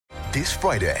This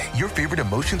Friday, your favorite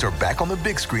emotions are back on the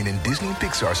big screen in Disney and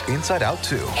Pixar's Inside Out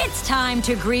 2. It's time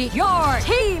to greet your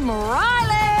Team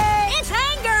Riley. It's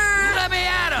anger. Let me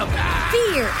at him.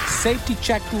 Fear. Safety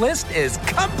checklist is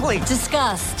complete.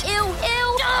 Disgust. Ew.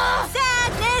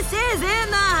 Sadness is in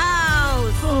the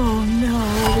house. Oh, no.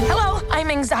 Hello, I'm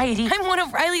anxiety. I'm one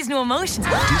of Riley's new emotions.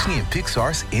 Disney and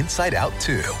Pixar's Inside Out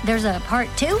 2. There's a part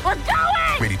 2? We're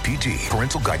going! Rated PG.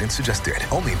 Parental guidance suggested.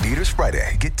 Only in theaters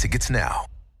Friday. Get tickets now.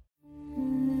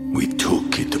 We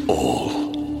took it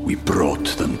all. We brought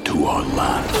them to our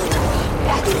land.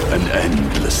 An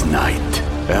endless night,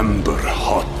 ember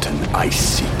hot and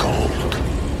icy cold.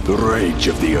 The rage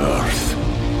of the earth.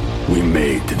 We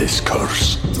made this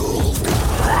curse.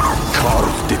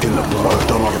 Carved it in the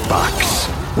blood on our backs.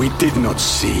 We did not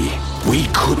see. We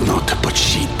could not, but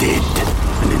she did.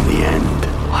 And in the end...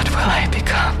 What will I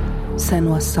become?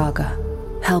 Senua's Saga.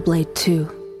 Hellblade 2.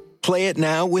 Play it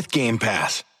now with Game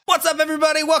Pass. What's up,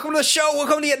 everybody? Welcome to the show.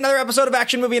 Welcome to yet another episode of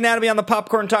Action Movie Anatomy on the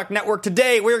Popcorn Talk Network.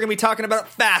 Today, we're going to be talking about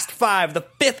Fast 5, the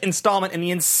 5th installment in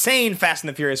the insane Fast and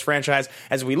the Furious franchise,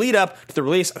 as we lead up to the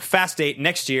release of Fast 8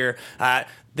 next year.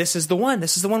 This is the one.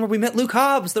 This is the one where we met Luke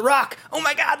Hobbs, The Rock. Oh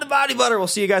my God, the body butter. We'll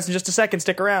see you guys in just a second.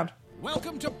 Stick around.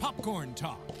 Welcome to Popcorn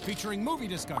Talk, featuring movie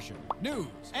discussion, news,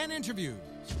 and interviews.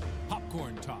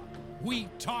 Popcorn Talk. We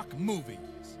talk movies.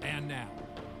 And now,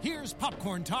 here's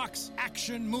Popcorn Talk's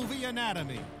Action Movie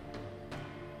Anatomy.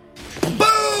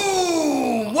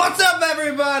 Boom! What's up,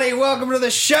 everybody? Welcome to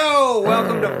the show.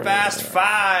 Welcome to Fast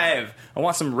 5. I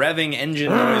want some revving engine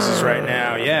noises right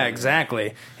now. Yeah,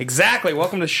 exactly.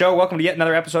 Welcome to the show. Welcome to yet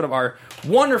another episode of our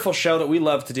wonderful show that we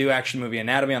love to do, Action Movie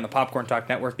Anatomy, on the Popcorn Talk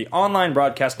Network, the online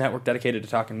broadcast network dedicated to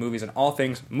talking movies and all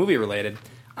things movie-related.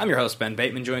 I'm your host, Ben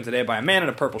Bateman, joined today by a man in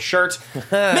a purple shirt,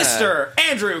 Mr.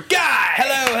 Andrew Guy!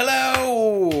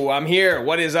 Hello! I'm here.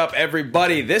 What is up,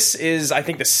 everybody? This is, I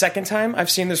think, the second time I've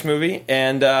seen this movie,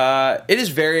 and it is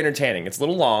very entertaining. It's a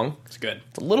little long. It's good.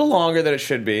 It's a little longer than it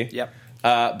should be. Yep.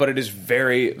 But it is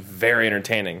very, very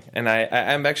entertaining, and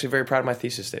I'm actually very proud of my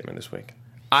thesis statement this week.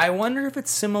 I wonder if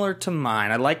it's similar to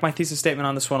mine. I like my thesis statement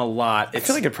on this one a lot. I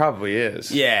feel like it probably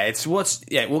is. Yeah,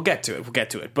 we'll get to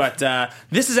it. But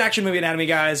this is Action Movie Anatomy,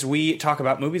 guys. We talk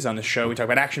about movies on the show. We talk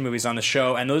about action movies on the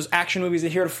show, and those action movies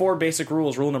adhere to 4 basic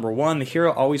rules. Rule number 1, the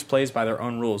hero always plays by their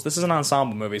own rules. This is an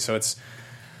ensemble movie, so it's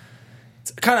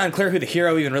kind of unclear who the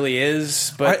hero even really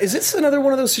is. But is this another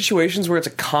one of those situations where it's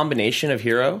a combination of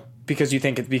hero? Because you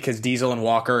think it's because Diesel and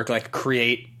Walker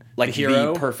create the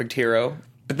hero? The perfect hero.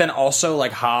 But then also,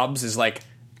 Hobbs is, an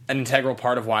integral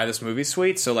part of why this movie's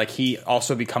sweet, so, he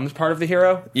also becomes part of the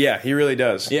hero? Yeah, he really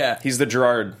does. Yeah. He's the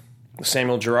Gerard.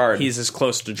 Samuel Gerard. He's as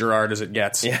close to Gerard as it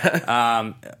gets.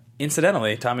 Yeah.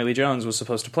 Incidentally, Tommy Lee Jones was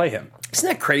supposed to play him. Isn't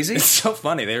that crazy? It's so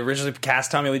funny. They originally cast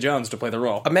Tommy Lee Jones to play the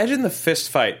role. Imagine the fist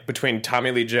fight between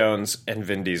Tommy Lee Jones and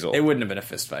Vin Diesel. It wouldn't have been a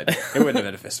fist fight. It wouldn't have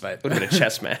been a fist fight. It would have been a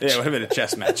chess match. Yeah, it would have been a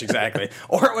chess match, exactly.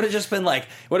 Or it would have just been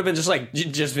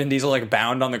just Vin Diesel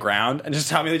bound on the ground and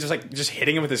just Tommy Lee just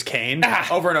hitting him with his cane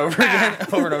over and over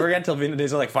again until Vin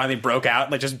Diesel finally broke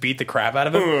out and just beat the crap out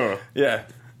of him. Yeah.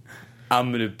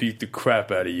 I'm gonna beat the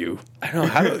crap out of you. I don't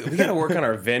know. We gotta work on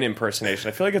our Vin impersonation.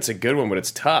 I feel like it's a good one, but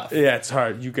it's tough. Yeah, it's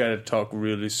hard. You gotta talk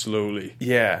really slowly.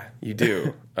 Yeah, you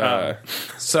do.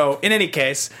 So, in any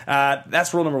case,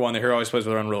 that's rule number 1. The hero always plays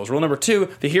with their own rules. Rule number 2,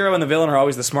 the hero and the villain are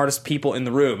always the smartest people in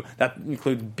the room. That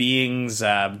includes beings,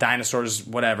 dinosaurs,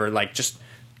 whatever. Just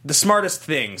the smartest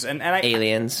things. And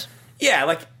aliens.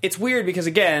 Yeah, it's weird because,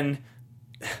 again,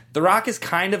 The Rock is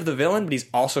kind of the villain, but he's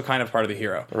also kind of part of the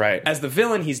hero. Right. As the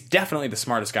villain, he's definitely the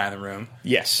smartest guy in the room.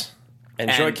 Yes. And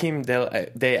Joaquim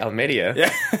de Almeida.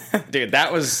 Yeah. Dude,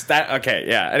 that was... Okay,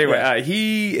 yeah. Anyway,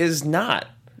 he is not.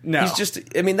 No. He's just...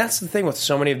 I mean, that's the thing with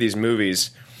so many of these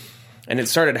movies, and it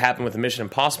started to happen with the Mission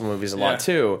Impossible movies a lot,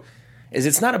 too, is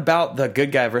it's not about the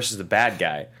good guy versus the bad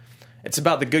guy. It's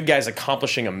about the good guys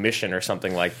accomplishing a mission or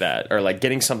something like that, or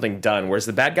getting something done, whereas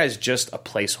the bad guy's just a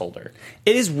placeholder.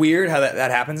 It is weird how that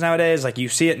happens nowadays. You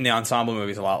see it in the ensemble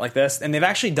movies a lot like this, and they've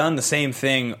actually done the same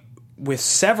thing with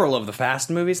several of the Fast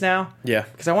movies now. Yeah.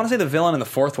 Because I want to say the villain in the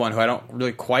 4th one, who I don't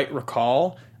really quite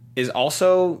recall, is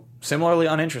also similarly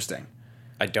uninteresting.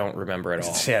 I don't remember at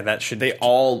all. Yeah, that should... They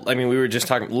all... I mean, we were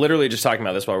literally just talking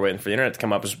about this while we were waiting for the internet to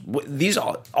come up.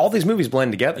 All these movies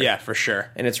blend together. Yeah, for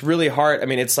sure. And it's really hard. I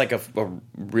mean, it's a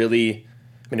really...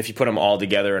 I mean, if you put them all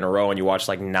together in a row and you watch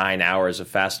 9 hours of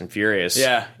Fast and Furious,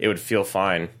 it would feel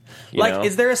fine. You know?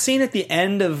 Is there a scene at the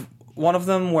end of one of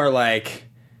them where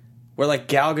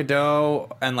Gal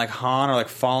Gadot and Han are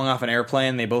falling off an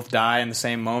airplane, they both die in the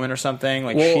same moment or something?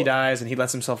 She dies and he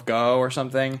lets himself go or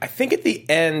something? I think at the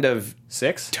end of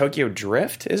 6? Tokyo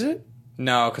Drift, is it?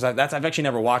 No, because I've actually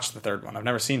never watched the third one. I've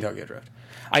never seen Tokyo Drift.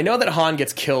 I know that Han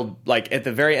gets killed, like, at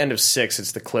the very end of 6,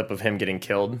 it's the clip of him getting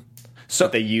killed. So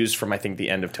that they used from, I think, the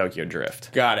end of Tokyo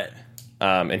Drift. Got it.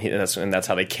 And that's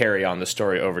how they carry on the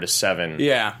story over to 7.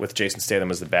 Yeah. With Jason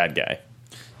Statham as the bad guy.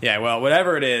 Yeah, well,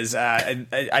 whatever it is, I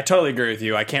totally agree with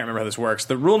you. I can't remember how this works.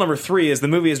 The rule number 3 is the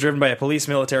movie is driven by a police,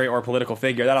 military, or political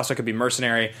figure. That also could be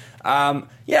mercenary. Yeah,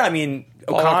 I mean,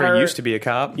 O'Connor used to be a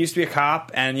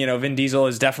cop. And, you know, Vin Diesel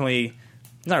is definitely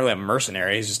not really a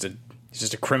mercenary. He's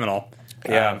just a criminal.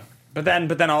 Yeah. But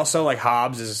then also, like,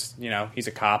 Hobbs is, you know, he's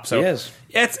a cop. So he is.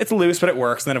 It's loose, but it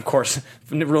works. And then, of course,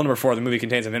 rule number 4, the movie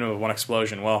contains a minimum of 1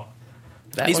 explosion. Well,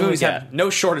 these movies have no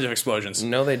shortage of explosions.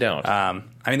 No, they don't. I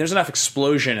mean, there's enough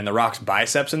explosion in The Rock's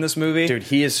biceps in this movie. Dude,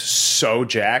 he is so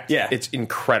jacked. Yeah. It's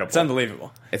incredible. It's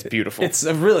unbelievable. It's beautiful. It's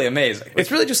really amazing.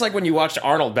 It's really just like when you watched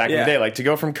Arnold back in the day, like to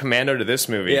go from Commando to this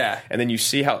movie. Yeah. And then you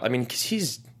see how, I mean, because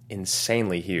he's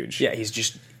insanely huge. Yeah, he's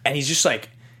just like...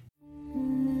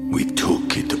 We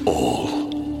took it all.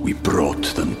 We brought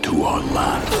them to our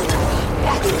land.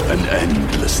 An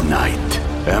endless night,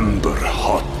 ember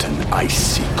hot and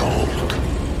icy cold.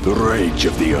 The rage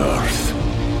of the earth.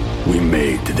 We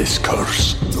made this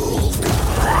curse.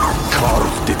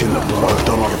 Carved it in the blood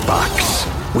on our backs.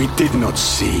 We did not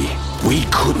see. We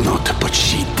could not, but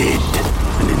she did.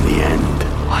 And in the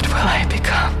end... What will I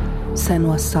become?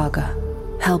 Senua's Saga.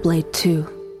 Hellblade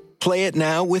 2. Play it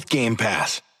now with Game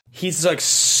Pass. He's like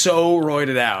so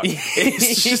roided out.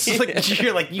 It's just like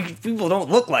you're like, you people don't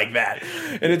look like that.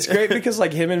 And it's great because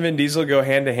like him and Vin Diesel go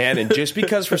hand to hand, and just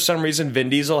because for some reason Vin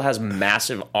Diesel has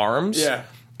massive arms,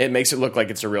 it makes it look like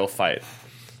it's a real fight.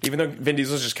 Even though Vin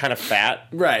Diesel's just kind of fat,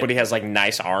 right? But he has like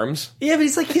nice arms. Yeah, but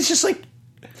he's just like.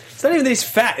 It's not even that he's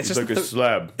fat. It's he's just like a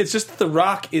slab. It's just that The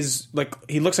Rock is like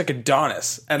he looks like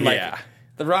Adonis, and like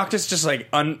The Rock is just like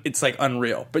it's like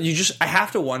unreal. But I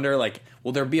have to wonder like,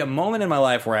 will there be a moment in my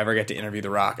life where I ever get to interview The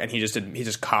Rock and he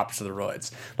just cops to the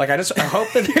roids? Like I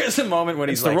hope that there's a moment when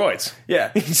he's the like roids.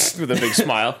 Yeah, with a big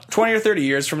smile. 20 or 30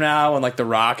 years from now, when like The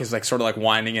Rock is like sort of like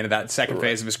winding into that second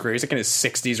phase of his career, he's like in his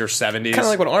 60s or 70s. Kind of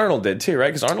like what Arnold did too, right?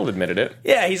 Because Arnold admitted it.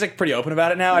 Yeah, he's like pretty open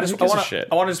about it now. I want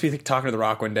to just be talking to The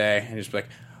Rock one day and just be like,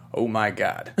 oh my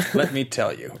God, let me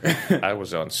tell you. I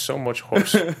was on so much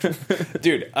horse.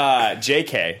 Dude,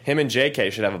 JK, him and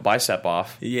JK should have a bicep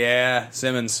off. Yeah,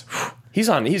 Simmons. He's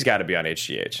got to be on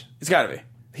HGH. He's got to be.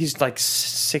 He's like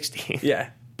 60.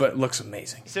 Yeah, but looks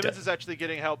amazing. Simmons is actually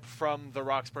getting help from The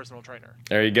Rock's personal trainer.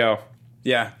 There you go.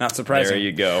 Yeah, not surprising. There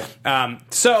you go.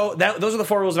 So those are the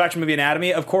 4 rules of Action Movie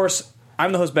Anatomy. Of course,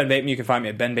 I'm the host, Ben Bateman. You can find me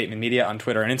at Ben Bateman Media on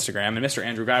Twitter and Instagram. And Mr.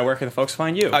 Andrew Guy, where can the folks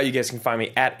find you? You guys can find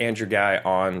me at Andrew Guy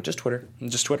on just Twitter.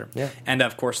 Just Twitter. Yeah. And,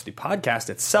 of course, the podcast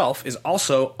itself is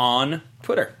also on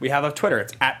Twitter. We have a Twitter.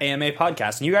 It's at AMA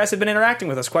Podcast. And you guys have been interacting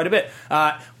with us quite a bit.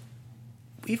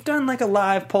 We've done like a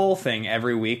live poll thing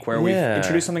every week where we've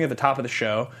introduced something at the top of the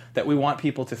show that we want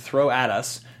people to throw at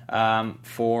us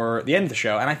for the end of the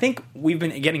show. And I think we've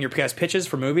been getting your guys' pitches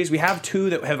for movies. We have 2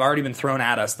 that have already been thrown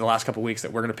at us the last couple of weeks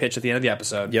that we're going to pitch at the end of the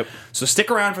episode. Yep. So stick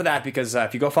around for that because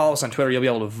if you go follow us on Twitter, you'll be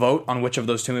able to vote on which of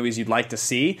those 2 movies you'd like to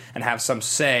see and have some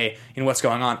say in what's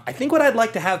going on. I think what I'd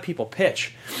like to have people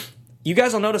pitch... You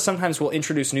guys will notice sometimes we'll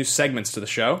introduce new segments to the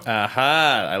show.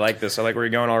 Aha! I like this. I like where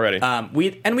you're going already. We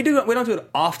don't do it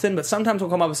often, but sometimes we'll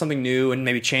come up with something new and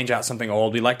maybe change out something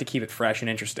old. We like to keep it fresh and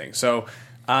interesting. So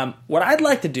what I'd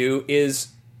like to do is,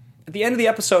 at the end of the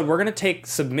episode, we're going to take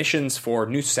submissions for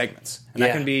new segments. And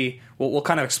that can be... We'll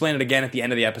kind of explain it again at the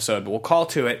end of the episode, but we'll call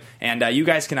to it, and you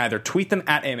guys can either tweet them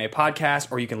at AMA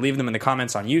Podcast, or you can leave them in the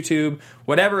comments on YouTube.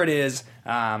 Whatever it is...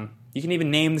 you can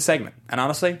even name the segment. And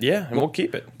honestly... Yeah, and we'll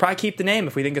keep it. Probably keep the name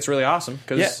if we think it's really awesome.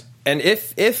 And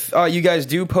if you guys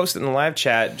do post it in the live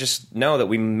chat, just know that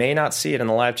we may not see it in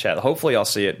the live chat. Hopefully I'll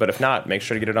see it, but if not, make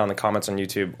sure to get it on the comments on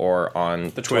YouTube or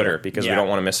on the Twitter because we don't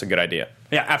want to miss a good idea.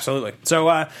 Yeah, absolutely.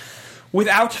 So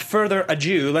without further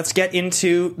ado, let's get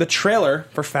into the trailer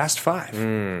for Fast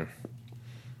 5.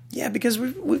 Yeah, because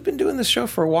we've been doing this show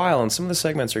for a while, and some of the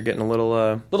segments are getting a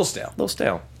little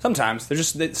stale. Sometimes they're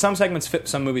just some segments fit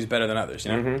some movies better than others.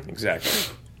 You know, exactly.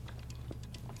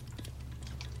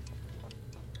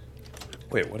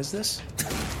 Wait, what is this?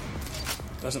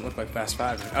 Doesn't look like Fast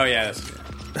 5. Oh yeah, that's.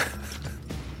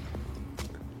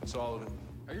 It's all of it.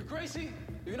 Are you crazy?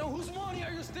 Do you know whose money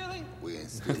are you stealing? We ain't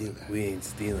stealing. We ain't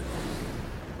stealing.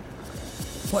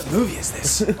 What movie is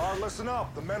this? All right, listen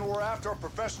up. The men we're after are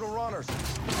professional runners.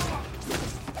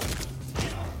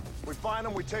 We find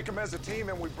them, we take them as a team,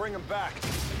 and we bring them back.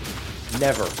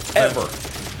 Never, ever.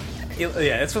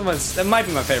 Yeah, that might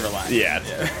be my favorite line. Yeah.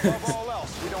 Above all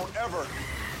else, we don't ever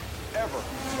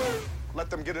let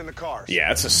them get in the cars. Yeah,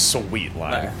 that's a sweet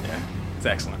line. It's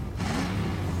excellent.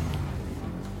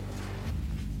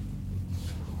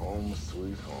 Home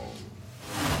sweet home.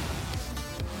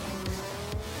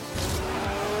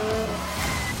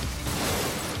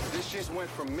 This just went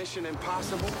from Mission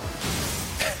Impossible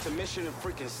to Mission and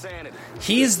freaking Sanity.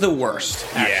 He's the worst.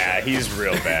 Yeah, he's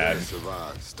real bad.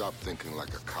 Survive. Stop thinking like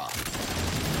a cop.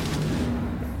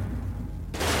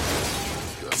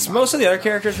 Most of the other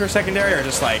characters who are secondary are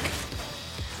just like,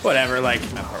 whatever, like,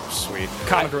 Sweet.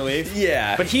 comic relief.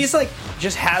 Yeah. But he's like,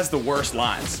 just has the worst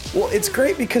lines. Well, it's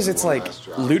great because it's like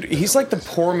he's like the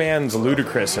poor man's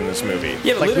Ludacris in this movie.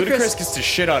 Yeah, but like Ludacris gets to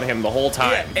shit on him the whole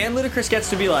time. Yeah, and Ludacris gets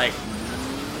to be like,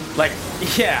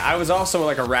 yeah, I was also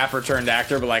like a rapper turned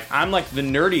actor, but like, I'm like the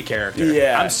nerdy character.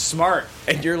 Yeah. I'm smart.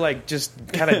 And you're like just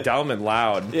kind of dumb and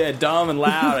loud. Yeah, dumb and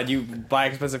loud, and you buy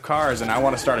expensive cars, and I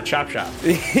want to start a chop shop.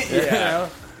 Yeah. You know?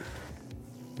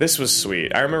 This was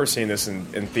sweet. I remember seeing this in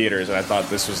theaters, and I thought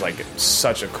this was like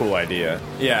such a cool idea.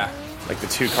 Yeah. Like the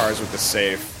 2 cars with the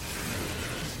safe.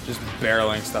 Just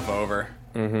barreling stuff over.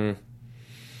 Mm-hmm.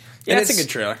 Yeah, it's a good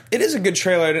trailer. It is a good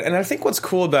trailer, and I think what's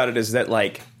cool about it is that,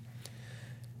 like,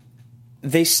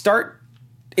 they start...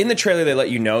 In the trailer, they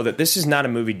let you know that this is not a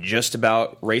movie just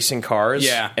about racing cars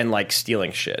and, like,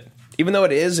 stealing shit. Even though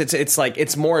it is, it's like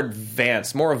it's more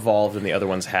advanced, more evolved than the other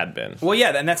ones had been. Well, yeah,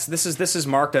 and this is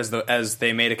marked as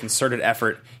they made a concerted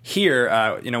effort here.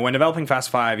 When developing Fast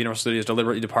 5, Universal Studios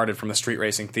deliberately departed from the street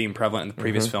racing theme prevalent in the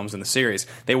previous films in the series.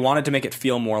 They wanted to make it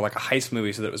feel more like a heist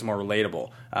movie so that it was more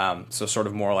relatable. So sort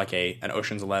of more like an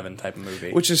Ocean's 11 type of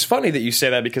movie. Which is funny that you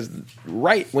say that because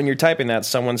right when you're typing that,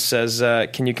 someone says,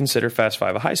 "Can you consider Fast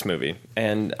 5 a heist movie?"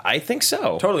 And I think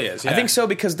so. Totally is. Yeah. I think so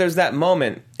because there's that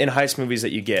moment in heist movies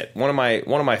that you get. One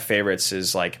of my favorites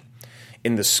is like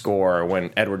in the score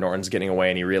when Edward Norton's getting away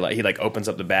and he like opens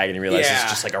up the bag and he realizes it's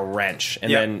just like a wrench.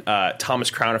 And then Thomas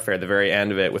Crown Affair at the very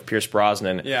end of it with Pierce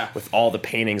Brosnan with all the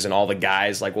paintings and all the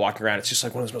guys like walking around. It's just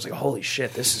like one of those moments like, holy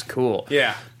shit, this is cool.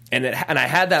 Yeah. And I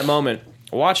had that moment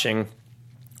watching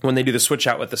when they do the switch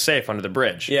out with the safe under the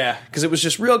bridge. Yeah. Because it was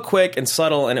just real quick and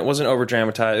subtle and it wasn't over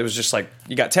dramatized. It was just like,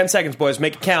 you got 10 seconds, boys,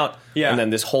 make it count. Yeah. And then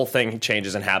this whole thing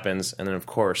changes and happens. And then, of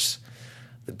course,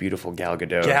 the beautiful Gal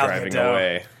Gadot driving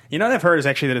away. You know what I've heard is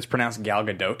actually that it's pronounced Gal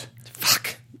Gadot.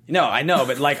 Fuck. No, I know,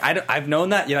 but like I've known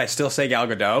that. I still say Gal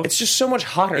Gadot. It's just so much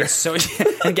hotter. It's so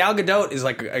and Gal Gadot is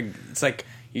like it's like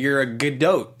you're a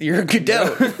Gadot. You're a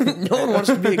Gadot. No one wants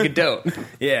to be a Gadot.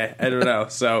 Yeah, I don't know.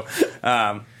 So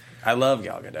I love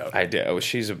Gal Gadot. I do.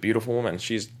 She's a beautiful woman.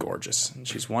 She's gorgeous. And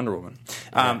she's Wonder Woman. She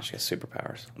has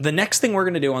superpowers. The next thing we're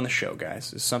going to do on the show,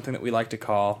 guys, is something that we like to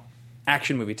call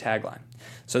action movie tagline.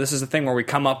 So this is the thing where we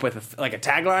come up with a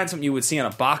tagline, something you would see on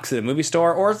a box at a movie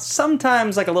store, or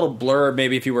sometimes like a little blurb.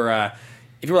 Maybe if you were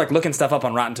like looking stuff up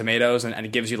on Rotten Tomatoes and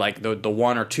it gives you like the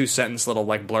 1 or 2 sentence little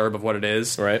like blurb of what it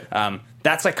is. Right.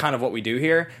 That's like kind of what we do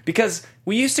here, because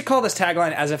we used to call this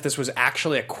tagline as if this was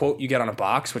actually a quote you get on a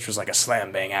box, which was like a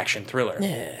slam bang action thriller.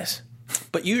 Yes.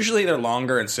 But usually they're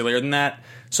longer and sillier than that.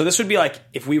 So this would be like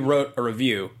if we wrote a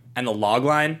review and the log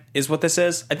line is what this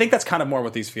is. I think that's kind of more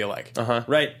what these feel like.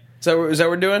 Right? Is that what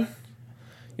we're doing?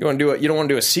 You want to do it? You don't want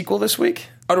to do a sequel this week?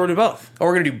 Oh, we're going to do both. Oh,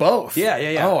 we're going to do both?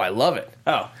 Yeah. Oh, I love it.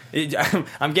 Oh,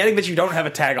 I'm getting that you don't have a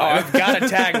tagline. Oh, I've got a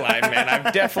tagline, man.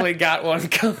 I've definitely got one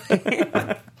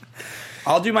coming.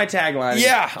 I'll do my tagline.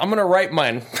 Yeah, I'm going to write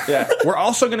mine. Yeah. We're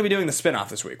also going to be doing the spinoff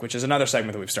this week, which is another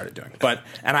segment that we've started doing. My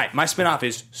spinoff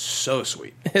is so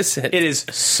sweet. Is it? It is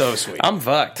so sweet. I'm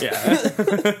fucked. Yeah.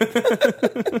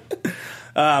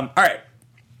 All right.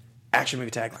 Action movie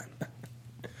tagline.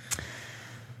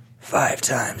 5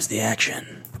 times the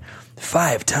action.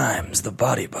 5 times the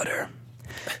body butter.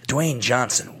 Dwayne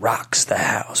Johnson rocks the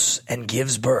house and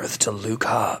gives birth to Luke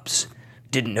Hobbs.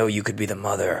 Didn't know you could be the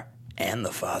mother and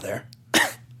the father.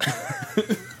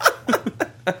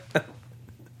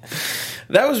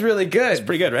 That was really good. It's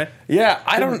pretty good, right? Yeah,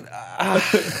 I don't.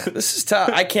 This is tough.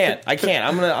 I can't.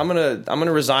 I'm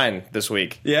gonna resign this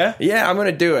week. Yeah, yeah. I'm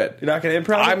gonna do it. You're not gonna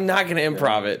improv? I'm not gonna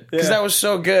improv it because that was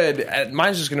so good.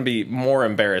 Mine's just gonna be more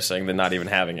embarrassing than not even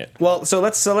having it. Well, so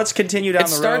let's continue down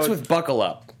the road. It starts with buckle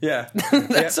up. Yeah,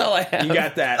 that's all I have. You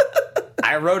got that.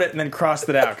 I wrote it and then crossed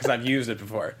it out because I've used it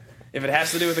before. If it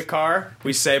has to do with a car,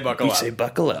 we say buckle up. We say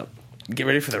buckle up. Get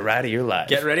ready for the ride of your life.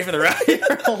 Get ready for the ride of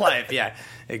your life. Yeah,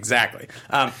 exactly.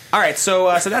 All right, so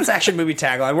that's action movie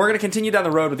tagline. We're going to continue down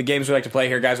the road with the games we like to play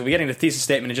here, guys. We'll be getting to thesis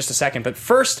statement in just a second. But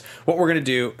first, what we're going to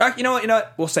do... You know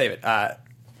what? We'll save it.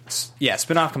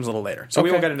 Spinoff comes a little later. So we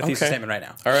won't get into thesis statement right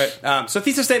now. All right. So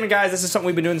thesis statement, guys, this is something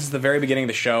we've been doing since the very beginning of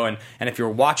the show. And if you're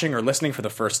watching or listening for the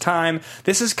first time,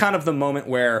 this is kind of the moment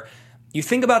where you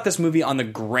think about this movie on the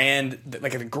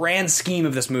grand scheme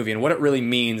of this movie and what it really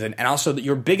means, and also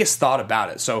your biggest thought about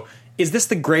it. So, is this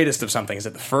the greatest of something? Is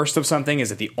it the first of something?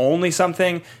 Is it the only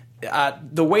something?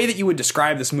 The way that you would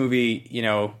describe this movie,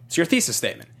 it's your thesis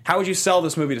statement. How would you sell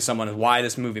this movie to someone and why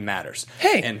this movie matters?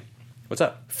 Hey. And what's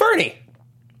up? Fernie.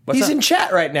 He's in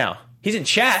chat right now. He's in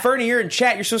chat? Fernie, you're in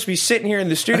chat. You're supposed to be sitting here in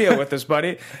the studio with us,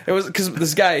 buddy. It was because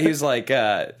this guy, he's like,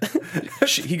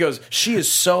 he goes, she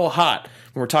is so hot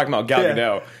when we're talking about Gal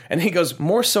Gadot. And he goes,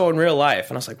 more so in real life.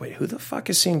 And I was like, wait, who the fuck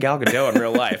has seen Gal Gadot in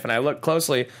real life? And I looked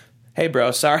closely. Hey,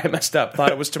 bro, sorry I messed up.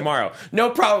 Thought it was tomorrow. No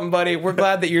problem, buddy. We're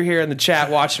glad that you're here in the chat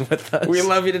watching with us. We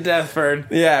love you to death, Fern.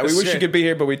 Yeah, we wish you could be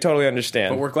here, but we totally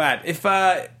understand. But we're glad. If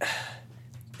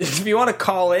you want to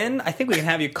call in, I think we can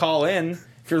have you call in.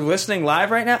 If you're listening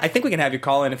live right now, I think we can have you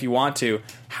call in if you want to.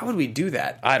 How would we do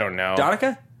that? I don't know.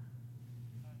 Donica?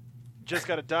 Just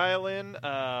got to dial in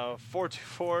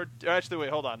 424. Actually, wait,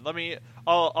 hold on.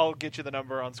 I'll get you the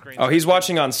number on screen. Oh, he's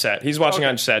watching on set. He's watching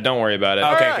on set. Don't worry about it.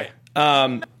 Okay.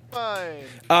 Fine.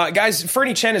 Guys,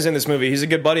 Fernie Chen is in this movie. He's a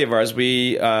good buddy of ours.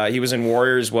 He was in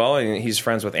Warrior as well, and he's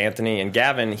friends with Anthony and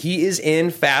Gavin. He is in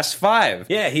Fast 5.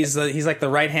 Yeah, he's like the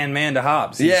right-hand man to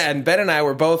Hobbs. And Ben and I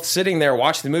were both sitting there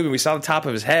watching the movie. We saw the top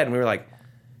of his head, and we were like,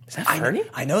 is that Fernie?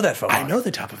 I know that faux hawk. I know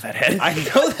the top of that head. I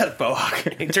know that faux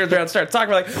hawk. He turns around and starts talking.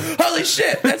 We're like, holy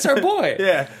shit, that's our boy.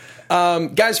 Yeah.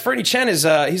 Guys, Fernie Chen is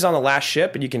he's on The Last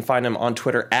Ship, and you can find him on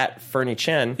Twitter at Fernie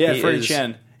Chen. Yeah, Fernie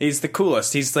Chen. He's the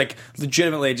coolest. He's like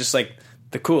legitimately just like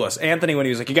the coolest. Anthony, when he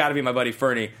was like, you got to be my buddy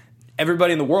Fernie,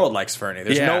 everybody in the world likes Fernie.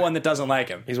 There's no one that doesn't like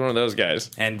him. He's one of those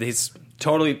guys. And he's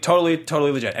totally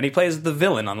legit. And he plays the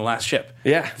villain on The Last Ship.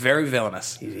 Yeah. Very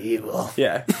villainous. He's evil.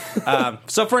 Yeah.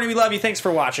 So, Fernie, we love you. Thanks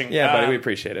for watching. Yeah, buddy, we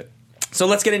appreciate it. So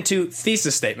let's get into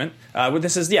thesis statement.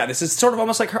 This is sort of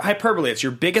almost like hyperbole. It's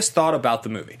your biggest thought about the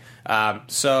movie.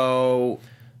 So...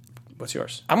 What's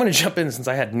yours? I'm going to jump in since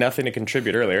I had nothing to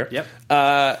contribute earlier.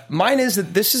 Yep. Mine is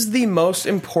that this is the most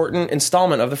important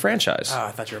installment of the franchise. Oh, I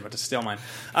thought you were about to steal mine.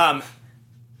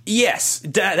 Yes,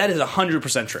 that is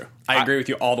 100% true. I agree with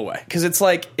you all the way. Because it's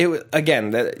like,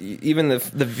 even the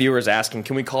viewers asking,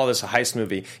 can we call this a heist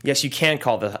movie? Yes, you can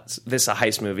call this a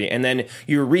heist movie. And then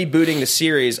you're rebooting the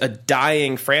series, a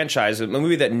dying franchise, a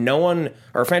movie that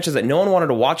a franchise that no one wanted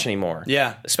to watch anymore.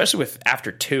 Yeah. Especially with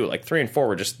after 2, like 3 and 4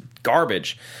 were just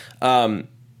garbage.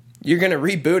 You're going to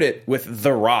reboot it with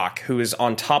The Rock, who is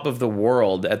on top of the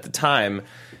world at the time.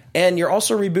 And you're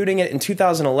also rebooting it in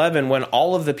 2011 when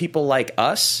all of the people like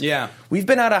us, we've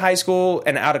been out of high school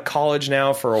and out of college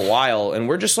now for a while, and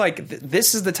we're just like,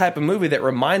 this is the type of movie that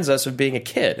reminds us of being a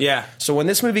kid. Yeah. So when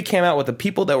this movie came out with the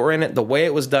people that were in it, the way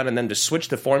it was done, and then to switch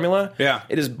the formula,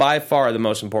 it is by far the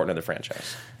most important of the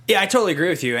franchise. Yeah, I totally agree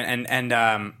with you,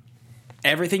 and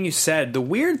everything you said. The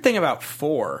weird thing about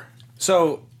 4,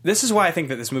 so this is why I think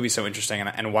that this movie is so interesting,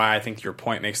 and why I think your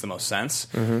point makes the most sense,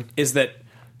 is that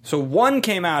so 1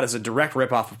 came out as a direct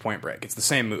ripoff of Point Break. It's the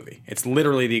same movie. It's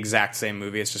literally the exact same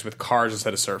movie. It's just with cars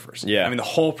instead of surfers. Yeah. I mean, the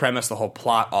whole premise, the whole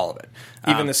plot, all of it.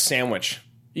 Even the sandwich.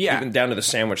 Yeah. Even down to the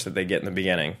sandwich that they get in the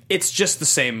beginning. It's just the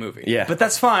same movie. Yeah. But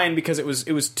that's fine because it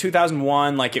was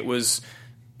 2001, like it was,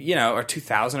 or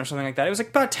 2000 or something like that. It was like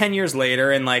about 10 years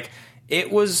later, and like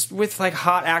it was with like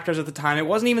hot actors at the time. It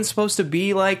wasn't even supposed to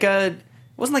be like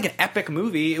it wasn't like an epic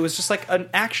movie. It was just like an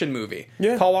action movie.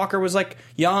 Yeah. Paul Walker was like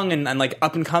young and like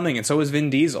up and coming, and so was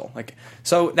Vin Diesel. Like,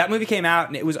 so that movie came out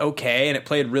and it was okay, and it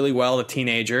played really well to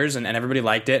teenagers, and everybody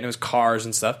liked it, and it was cars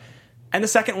and stuff. And the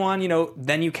second one,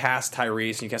 then you cast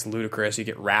Tyrese, and you cast Ludacris, you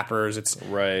get rappers. It's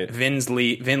right.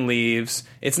 Vin leaves.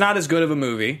 It's not as good of a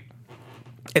movie.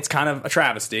 It's kind of a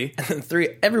travesty. And then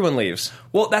 3, everyone leaves.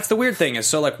 Well, that's the weird thing is,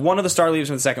 so like one of the stars leaves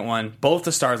for the second one, both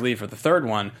the stars leave for the third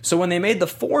one. So when they made the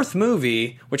 4th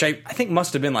movie, which I think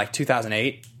must have been like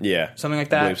 2008, something like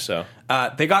that. I believe so.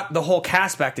 They got the whole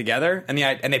cast back together, and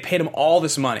they paid them all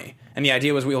this money, and the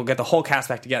idea was we'll get the whole cast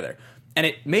back together, and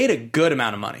it made a good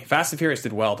amount of money. Fast and Furious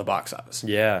did well at the box office,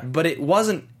 but it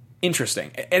wasn't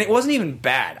interesting, and it wasn't even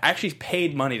bad. I actually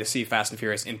paid money to see Fast and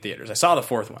Furious in theaters. I saw the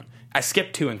 4th one. I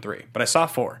skipped 2 and 3, but I saw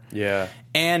 4. Yeah.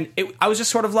 And I was just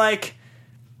sort of like,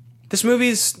 this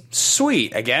movie's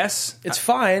sweet, I guess. It's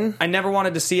fine. I never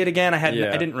wanted to see it again. I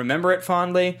didn't remember it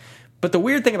fondly. But the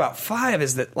weird thing about 5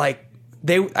 is that, like,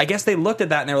 I guess they looked at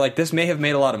that and they were like, this may have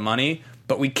made a lot of money,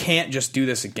 but we can't just do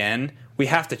this again. We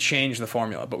have to change the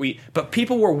formula. But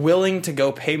people were willing to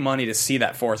go pay money to see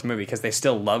that 4th movie because they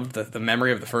still loved the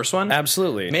memory of the first one.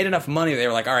 Absolutely. Made enough money, they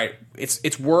were like, all right,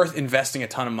 it's worth investing a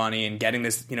ton of money and getting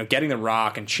this, getting The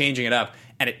Rock and changing it up,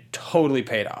 and it totally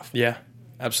paid off. Yeah,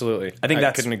 absolutely.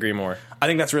 I couldn't agree more. I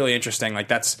think that's really interesting. Like,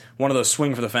 that's one of those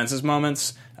swing for the fences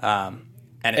moments.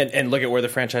 And look at where the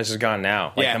franchise has gone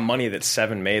now. Like Yeah. the money that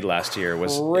Seven made last year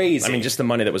was Crazy. I mean, just the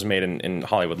money that was made in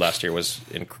Hollywood last year was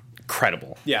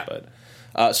incredible. Yeah.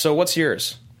 But so what's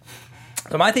yours?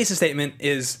 So my thesis statement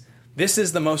is this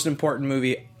is the most important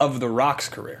movie of The Rock's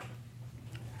career.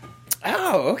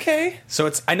 Oh, okay. So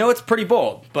I know it's pretty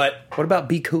bold, but what about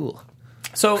Be Cool?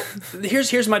 So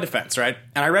here's my defense, right?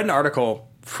 And I read an article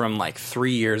from like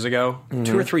 3 years ago,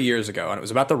 2 or 3 years ago, and it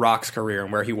was about The Rock's career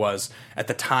and where he was at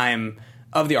the time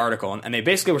of the article. And they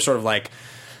basically were sort of like,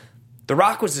 The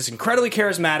Rock was this incredibly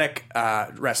charismatic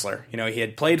wrestler. You know, he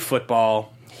had played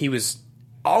football. He was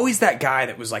always that guy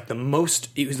that was like the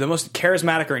most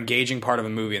charismatic or engaging part of a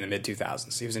movie in the mid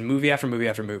 2000s. He was in movie after movie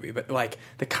after movie, but like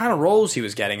the kind of roles he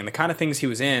was getting and the kind of things he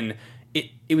was in,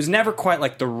 it was never quite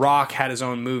like The Rock had his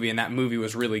own movie and that movie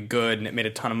was really good and it made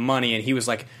a ton of money and he was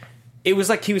like, it was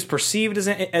like he was perceived as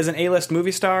an A-list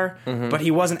movie star, but he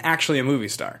wasn't actually a movie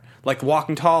star. Like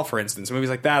Walking Tall, for instance,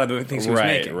 movies like that are the things he was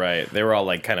making. Right. They were all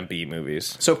like kind of B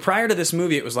movies. So prior to this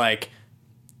movie, it was like,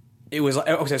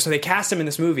 okay, so they cast him in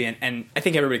this movie, and I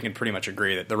think everybody can pretty much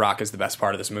agree that The Rock is the best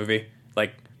part of this movie.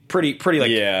 Like, pretty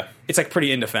like, yeah. It's like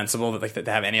pretty indefensible that like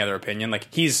to have any other opinion. Like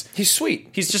he's sweet.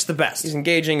 He's just the best. He's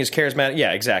engaging. He's charismatic.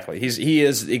 Yeah, exactly. He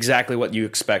is exactly what you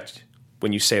expect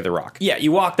when you say The Rock. Yeah, I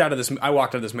walked out of this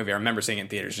movie. I remember seeing it in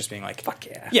theaters, just being like, "Fuck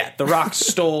yeah!" Yeah, The Rock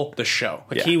stole the show.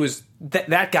 Like he was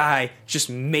that guy just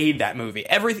made that movie.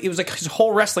 Everything. It was like his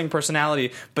whole wrestling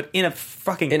personality, but in a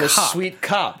fucking a cop. sweet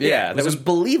cop. Yeah, that was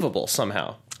believable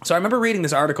somehow. So I remember reading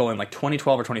this article in like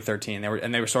 2012 or 2013.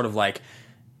 They were sort of like,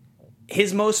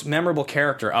 his most memorable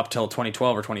character up till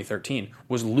 2012 or 2013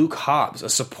 was Luke Hobbs, a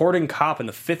supporting cop in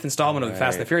the 5th installment of the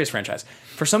Fast and the Furious franchise.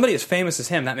 For somebody as famous as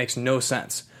him, that makes no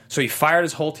sense. So he fired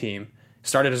his whole team,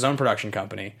 started his own production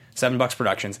company, $7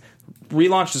 Productions,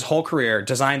 relaunched his whole career,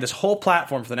 designed this whole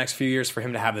platform for the next few years for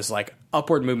him to have this like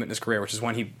upward movement in his career, which is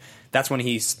when he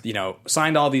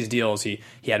signed all these deals. He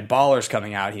had Ballers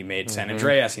coming out, he made San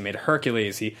Andreas, he made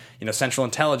Hercules, he Central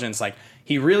Intelligence. Like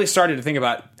he really started to think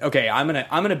about, okay, I'm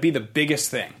gonna be the biggest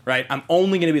thing, right? I'm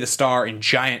only gonna be the star in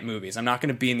giant movies. I'm not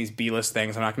gonna be in these B-list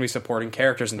things. I'm not gonna be supporting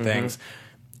characters and things.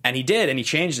 And he did, and he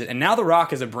changed it. And now The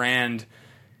Rock is a brand.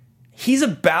 He's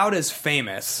about as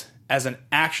famous as an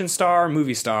action star,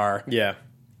 movie star,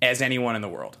 as anyone in the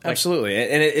world. Like, absolutely.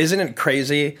 And isn't it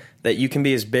crazy that you can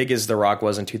be as big as The Rock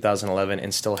was in 2011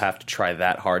 and still have to try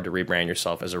that hard to rebrand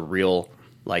yourself as a real,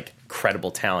 like,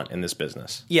 credible talent in this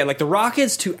business? Yeah, like The Rock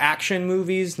is to action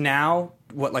movies now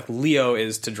what like Leo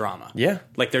is to drama. Yeah.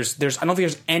 Like there's I don't think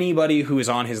there's anybody who is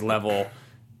on his level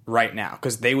right now,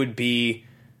 because they would be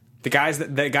the guys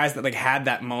that like had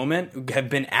that moment have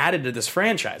been added to this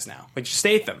franchise now. Like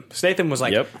Statham was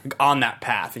like on that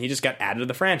path, and he just got added to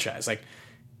the franchise. Like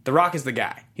The Rock is the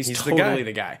guy. He's totally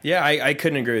the guy. Yeah, I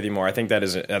couldn't agree with you more. I think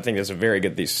that's a very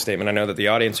good thesis statement. I know that the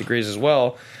audience agrees as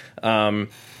well,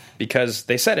 because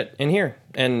they said it in here,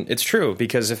 and it's true.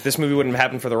 Because if this movie wouldn't have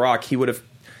happened for The Rock,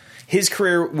 his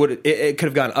career it could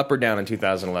have gone up or down in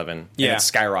 2011. And it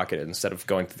skyrocketed instead of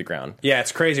going to the ground. Yeah,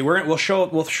 it's crazy. We'll show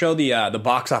the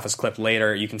box office clip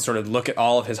later. You can sort of look at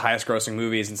all of his highest grossing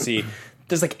movies and see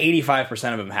there's like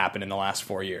 85% of them happened in the last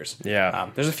 4 years. Yeah,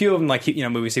 there's a few of them like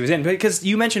movies he was in, because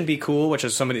you mentioned Be Cool, which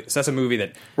is that's a movie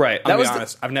that that was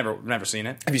honest, I've never seen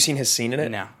it. Have you seen his scene in it?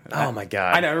 No. Oh my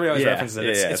god, I know everybody always references it.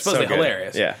 It's supposed to be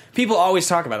hilarious. Yeah, people always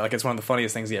talk about it like it's one of the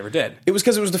funniest things he ever did. It was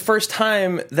because it was the first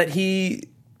time that he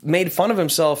made fun of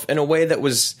himself in a way that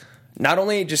was not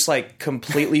only just like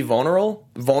completely vulnerable,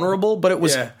 but it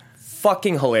was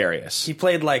fucking hilarious. He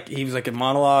played like he was like a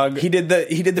monologue. He did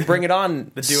the Bring It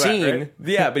On the duet, scene. right?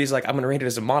 Yeah, but he's like, I'm going to rate it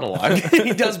as a monologue.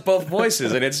 He does both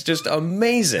voices, and it's just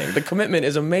amazing. The commitment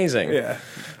is amazing. Yeah,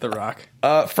 The Rock.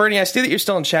 Fernie, I see that you're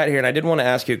still in chat here, and I did want to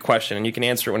ask you a question, and you can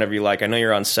answer it whenever you like. I know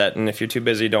you're on set, and if you're too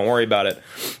busy, don't worry about it,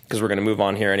 because we're going to move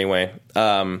on here anyway.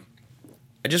 I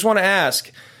just want to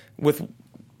ask, with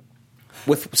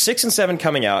 6 and 7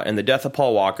 coming out and the death of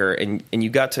Paul Walker, and you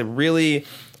got to really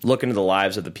look into the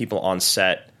lives of the people on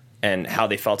set and how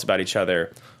they felt about each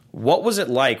other, what was it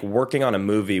like working on a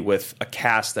movie with a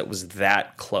cast that was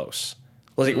that close?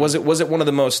 Was it one of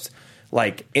the most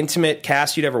like intimate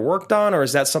casts you'd ever worked on, or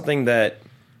is that something that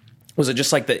was it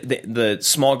just like the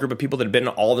small group of people that had been in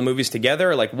all the movies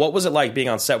together? Like, what was it like being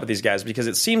on set with these guys? Because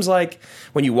it seems like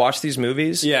when you watch these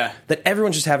movies, that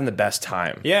everyone's just having the best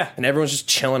time. Yeah. And everyone's just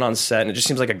chilling on set, and it just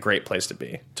seems like a great place to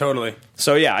be. Totally.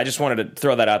 So, yeah, I just wanted to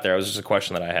throw that out there. It was just a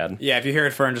question that I had. Yeah, if you hear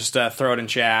it, Fern, just throw it in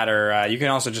chat, or you can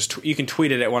also you can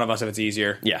tweet it at one of us if it's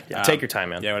easier. Yeah, take your time,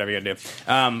 man. Yeah, whatever you gotta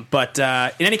do. But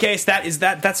in any case,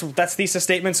 that's thesis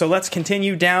statement. So let's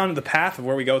continue down the path of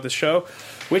where we go with this show,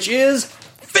 which is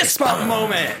Fist bump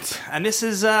moment. And this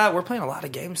is, we're playing a lot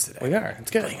of games today. We are.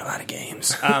 It's good. Playing a lot of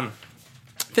games.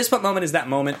 Fist bump moment is that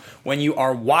moment when you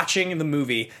are watching the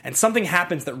movie and something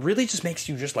happens that really just makes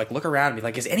you just like look around and be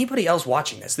like, is anybody else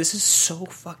watching this? This is so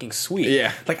fucking sweet.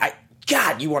 Yeah. Like,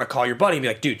 God, you want to call your buddy and be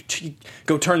like, dude,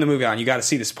 go turn the movie on. You got to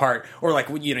see this part. Or like,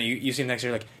 you know, you see him next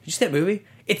year, you're like, did you see that movie?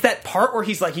 It's that part where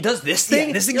he's like, he does this thing.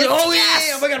 Yeah, this thing. Like, Oh, yes!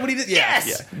 yeah. Oh, my God. What did he do? Yes.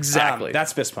 Yeah, exactly.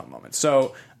 That's fist pump moment.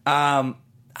 So, I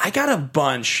got a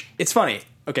bunch. It's funny.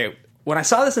 Okay, when I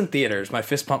saw this in theaters, my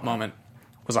fist pump moment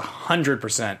was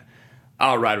 100%.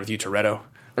 I'll ride with you, Toretto.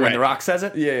 When The Rock says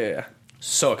it, yeah.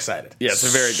 So excited. Yeah, it's a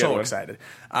very good one. So excited.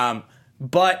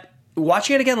 But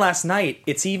watching it again last night,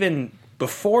 it's even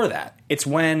before that. It's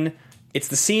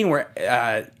the scene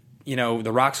where you know,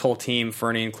 The Rock's whole team,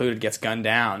 Fernie included, gets gunned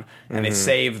down, and they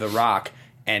save The Rock,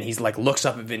 and he's like looks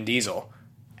up at Vin Diesel,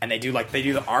 and they do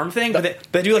the arm thing, but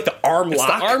they do like the arm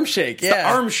lock, the arm shake, it's the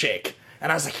arm shake.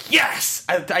 And I was like, yes!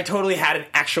 I totally had an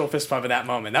actual fist pump at that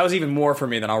moment. That was even more for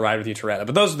me than I'll ride with you, Toretto.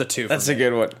 But those are the two. That's a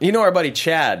good one. You know our buddy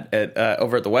Chad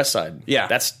over at the West Side? Yeah.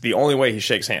 That's the only way he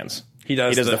shakes hands. He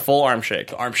does the full arm shake.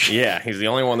 The arm shake. Yeah, he's the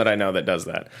only one that I know that does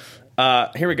that.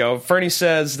 Here we go. Fernie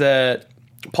says that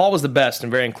Paul was the best and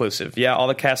very inclusive. Yeah, all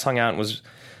the cast hung out and was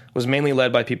mainly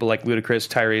led by people like Ludacris,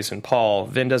 Tyrese, and Paul.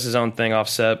 Vin does his own thing off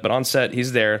set, but on set,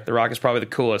 he's there. The Rock is probably the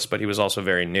coolest, but he was also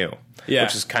very new. Yeah.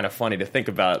 Which is kind of funny to think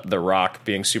about The Rock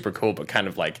being super cool, but kind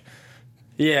of like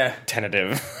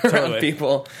tentative around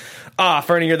people.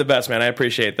 Fernie, you're the best, man. I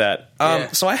appreciate that.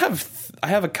 So I have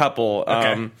a couple.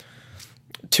 Okay.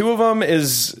 Two of them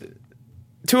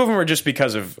are just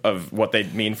because of what they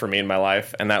mean for me in my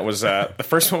life, and that was the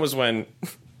first one was when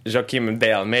Joaquim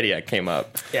de Almeida came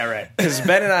up. Yeah, right. Because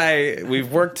Ben and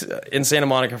we've worked in Santa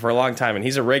Monica for a long time, and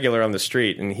he's a regular on the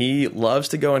street, and he loves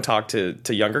to go and talk to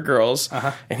younger girls,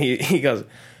 and he goes,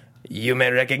 you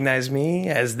may recognize me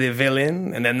as the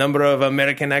villain in a number of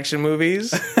American action movies.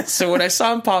 So when I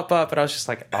saw him pop up, and I was just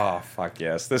like, oh, fuck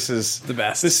yes, this is the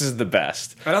best. This is the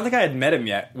best. I don't think I had met him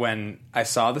yet when I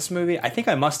saw this movie. I think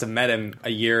I must have met him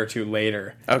a year or two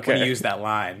later when he used that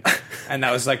line. And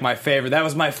that was like my favorite. That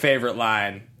was my favorite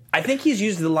line. I think he's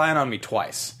used the line on me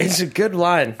twice. It's a good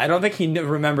line. I don't think he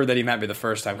remembered that he met me the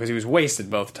first time because he was wasted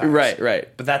both times. Right.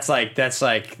 But that's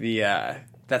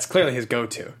clearly his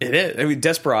go-to. It is. I mean,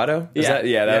 Desperado.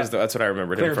 That's what I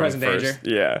remembered Clear him from Present first.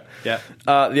 Danger. Yeah.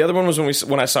 The other one was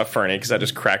when I saw Fernie, because that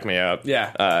just cracked me up.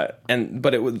 Yeah.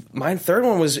 My third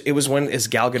one was when is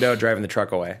Gal Gadot driving the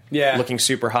truck away? Yeah. Looking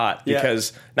super hot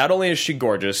because not only is she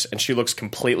gorgeous and she looks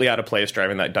completely out of place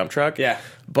driving that dump truck. Yeah.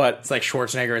 But it's like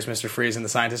Schwarzenegger as Mr. Freeze in the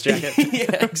scientist jacket.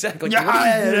 Yeah, exactly.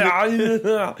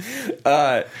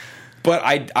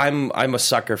 But I'm a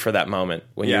sucker for that moment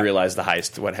when you realize the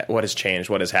heist, what has changed,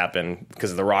 what has happened,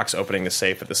 because The Rock's opening the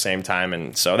safe at the same time,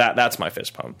 and so that's my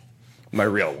fist pump, my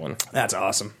real one. That's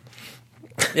awesome.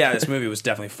 Yeah, this movie was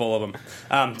definitely full of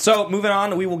them. So moving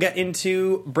on, we will get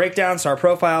into breakdowns, star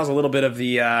profiles, a little bit of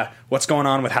the what's going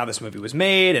on with how this movie was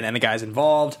made and the guys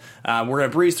involved. We're going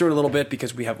to breeze through it a little bit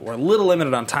because we're a little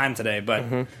limited on time today,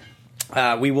 but.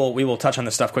 We will touch on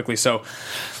this stuff quickly. So,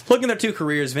 looking at their two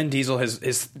careers, Vin Diesel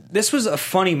this was a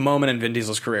funny moment in Vin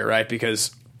Diesel's career, right?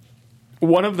 Because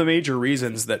one of the major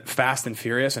reasons that Fast and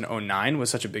Furious in 2009 was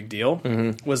such a big deal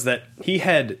was that he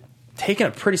had taken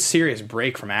a pretty serious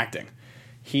break from acting.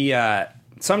 He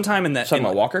sometime in that talking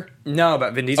about Walker? No,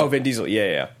 about Vin Diesel. Oh, Vin Diesel,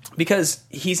 yeah. Because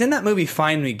he's in that movie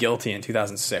Find Me Guilty in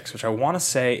 2006, which I want to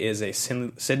say is a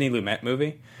Sidney Lumet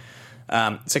movie.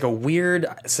 It's like a weird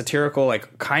satirical,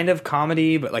 like kind of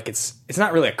comedy, but like it's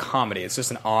not really a comedy. It's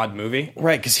just an odd movie,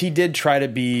 right? Because he did try to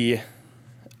be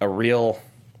a real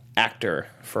actor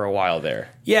for a while there.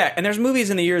 Yeah, and there's movies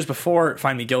in the years before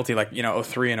Find Me Guilty, like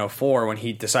 2003 and 2004, when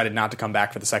he decided not to come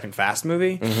back for the second Fast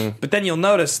movie. But then you'll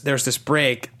notice there's this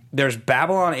break. There's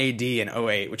Babylon AD in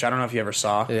 2008, which I don't know if you ever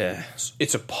saw. Yeah.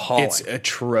 It's appalling. It's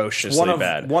atrociously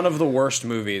bad. One of the worst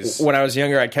movies. When I was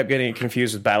younger, I kept getting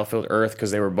confused with Battlefield Earth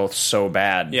because they were both so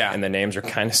bad. Yeah. And the names are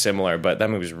kind of similar, but that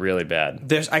movie's really bad.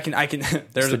 There's a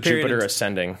period Jupiter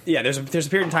Ascending. Yeah, there's a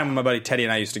period in time when my buddy Teddy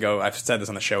and I used to go, I've said this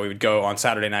on the show, we would go on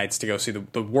Saturday nights to go see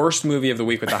the worst movie of the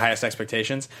week with the highest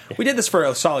expectations. We did this for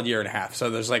a solid year and a half, so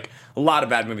there's like a lot of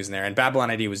bad movies in there, and Babylon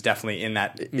AD was definitely in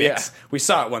that mix. Yeah. We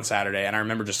saw it one Saturday, and I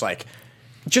remember just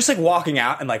walking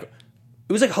out and like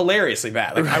it was like hilariously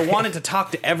bad. Like I wanted to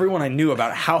talk to everyone I knew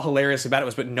about how hilariously bad it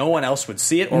was, but no one else would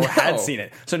see it or had seen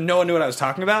it, so no one knew what I was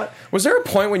talking about. Was there a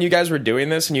point when you guys were doing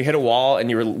this and you hit a wall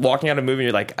and you were walking out of a movie and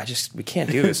you're like, we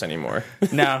can't do this anymore?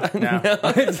 No. I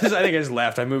think I just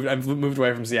left. I moved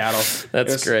away from Seattle.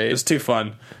 That's great. It was too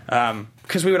fun.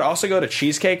 because we would also go to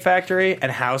Cheesecake Factory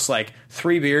and house like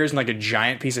 3 beers and like a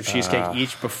giant piece of cheesecake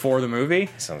each before the movie.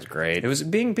 Sounds great. It was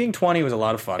being 20 was a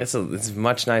lot of fun. It's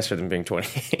much nicer than being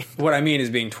 28. What I mean is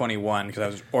being 21 because I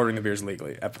was ordering the beers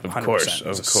legally. 100%. Of course, it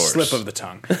was of a course. slip of the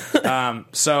tongue.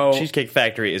 So Cheesecake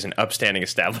Factory is an upstanding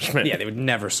establishment. yeah, they would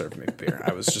never serve me beer.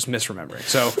 I was just misremembering.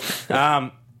 So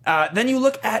then you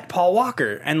look at Paul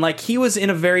Walker, and like he was in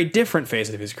a very different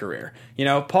phase of his career. You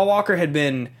know, Paul Walker had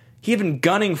been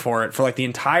gunning for it for like the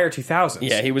entire 2000s.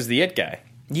 Yeah, he was the it guy.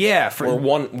 Yeah, or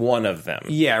one of them.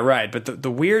 Yeah, right. But the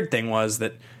weird thing was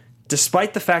that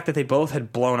despite the fact that they both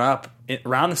had blown up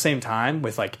around the same time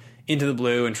with like Into the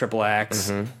Blue and Triple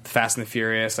X, Fast and the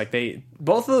Furious, like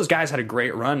both of those guys had a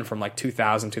great run from like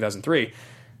 2000, 2003.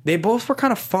 They both were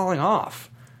kind of falling off.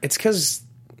 It's because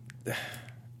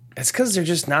they're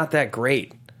just not that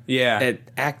great. Yeah, at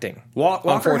acting. Walker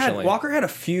unfortunately, had a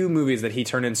few movies that he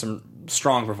turned in some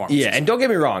strong performances. Yeah, and don't get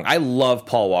me wrong, I love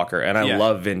Paul Walker and I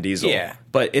love Vin Diesel. Yeah,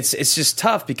 but it's just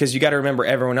tough because you got to remember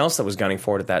everyone else that was gunning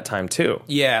for it at that time too.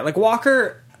 Yeah, like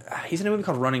Walker, he's in a movie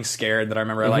called Running Scared that I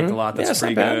remember I liked a lot. That's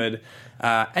pretty good,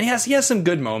 and he has some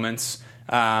good moments,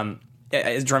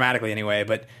 dramatically anyway.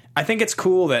 But I think it's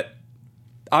cool that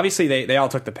obviously they all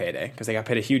took the payday because they got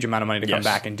paid a huge amount of money to come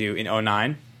back and do in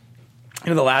 2009. You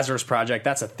know, The Lazarus Project,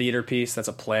 that's a theater piece, that's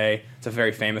a play. It's a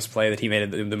very famous play that he made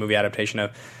the movie adaptation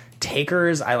of.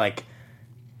 Takers, I like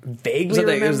vaguely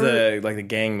remember. It was the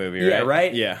gang movie, right? Yeah,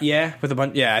 right? Yeah. Yeah, with a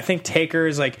bunch. Yeah, I think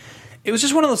Takers, like, it was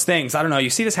just one of those things. I don't know. You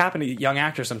see this happen to young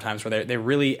actors sometimes where they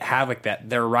really have like that.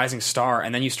 They're a rising star,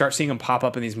 and then you start seeing them pop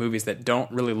up in these movies that don't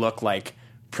really look like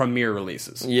premiere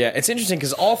releases. Yeah, it's interesting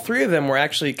because all three of them were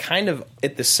actually kind of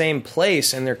at the same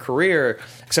place in their career,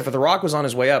 except for The Rock was on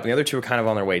his way up, and the other two were kind of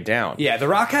on their way down. Yeah, The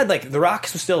Rock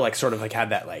was still like sort of like had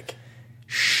that like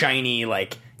shiny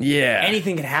like. Yeah,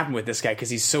 anything can happen with this guy because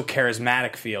he's so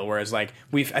charismatic feel. Whereas, like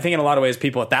I think in a lot of ways,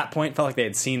 people at that point felt like they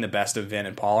had seen the best of Vin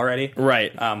and Paul already,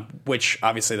 right? Which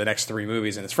obviously the next 3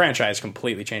 movies in this franchise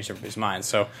completely changed everybody's minds.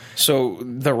 So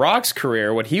The Rock's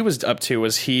career, what he was up to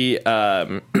was he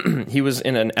was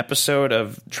in an episode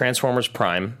of Transformers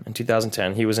Prime in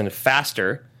 2010. He was in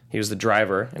Faster. He was the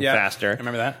driver in Faster. I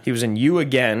remember that. He was in You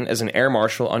Again as an air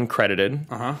marshal,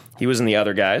 uncredited. He was in The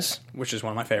Other Guys, which is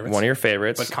one of my favorites. One of your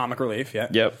favorites, but comic relief. Yeah.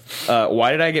 Yep.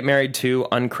 Why Did I Get Married To?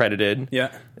 Uncredited.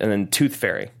 Yeah. And then Tooth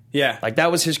Fairy. Yeah. Like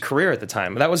that was his career at the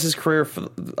time. That was his career.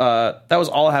 That was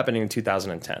all happening in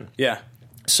 2010. Yeah.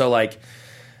 So like.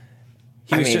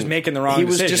 He was just making the wrong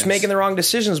decisions. He was just making the wrong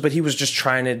decisions, but he was just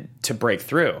trying to break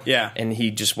through. Yeah. And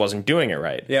he just wasn't doing it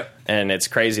right. Yep. And it's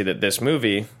crazy that this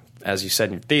movie, as you said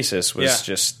in your thesis, was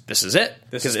just, this is it.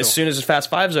 Because as soon as his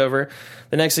Fast Five's over,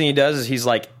 the next thing he does is he's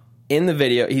like in the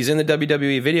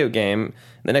WWE video game.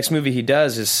 The next movie he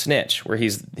does is Snitch, where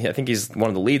I think he's one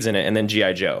of the leads in it, and then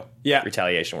G.I. Joe. Yeah.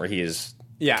 Retaliation, where he is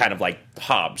kind of like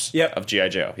Hobbs of G.I.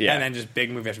 Joe. Yeah. And then just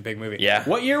big movie after big movie. Yeah.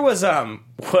 What year was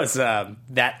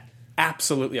that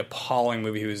absolutely appalling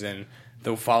movie he was in,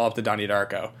 the follow-up to Donnie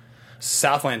Darko?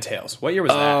 Southland Tales. What year was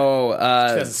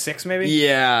that? 2006 maybe?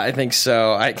 Yeah, I think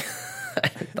so. I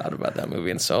haven't thought about that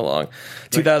movie in so long.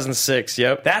 2006,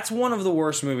 yep. That's one of the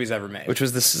worst movies ever made.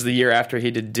 This is the year after he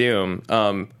did Doom.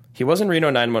 He was in Reno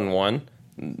 911,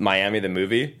 Miami the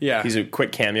movie. Yeah. He's a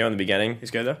quick cameo in the beginning. He's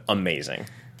good though? Amazing.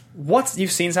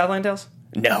 You've seen Southland Tales?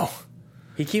 No.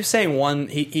 He keeps saying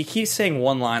he keeps saying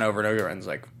one line over and over and it's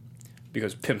like,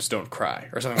 because pimps don't cry,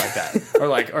 or something like that. or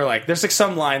like there's like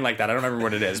some line like that. I don't remember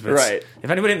what it is, but right. If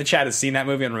anybody in the chat has seen that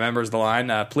movie and remembers the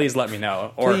line, please let me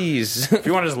know. Or please. If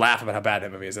you want to just laugh about how bad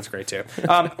that movie is, that's great too.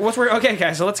 Okay,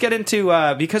 guys, so let's get into,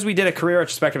 because we did a career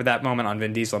retrospective at that moment on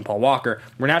Vin Diesel and Paul Walker,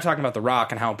 we're now talking about The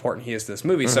Rock and how important he is to this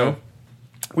movie. So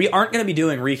we aren't going to be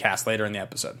doing recast later in the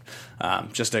episode.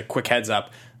 Just a quick heads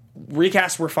up.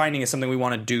 Recast we're finding is something we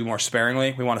want to do more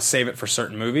sparingly. We want to save it for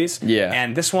certain movies. Yeah.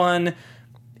 And this one...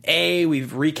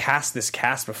 we've recast this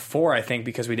cast before, I think,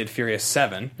 because we did Furious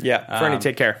 7. Yeah, Fernie,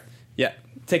 take care. Yeah,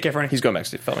 take care, Fernie. He's going back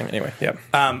to filming anyway,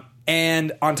 yeah.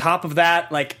 And on top of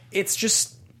that, like, it's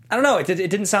just, I don't know, it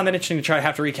didn't sound that interesting to try to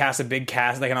have to recast a big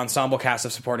cast, like an ensemble cast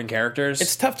of supporting characters.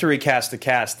 It's tough to recast a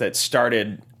cast that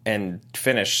started and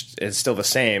finished is still the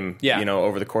same,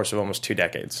 over the course of almost 2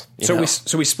 decades. So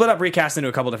we split up recast into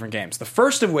a couple different games. The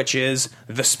first of which is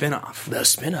The Spinoff. The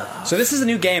Spinoff. So this is a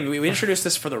new game. We introduced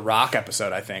this for the Rock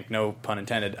episode, I think. No pun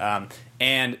intended.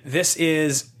 And this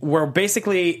is where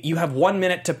basically you have 1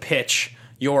 minute to pitch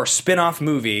your spinoff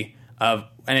movie of,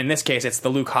 and in this case, it's the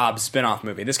Luke Hobbs spinoff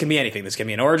movie. This can be anything. This can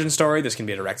be an origin story. This can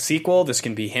be a direct sequel. This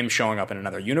can be him showing up in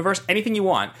another universe. Anything you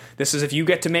want. This is if you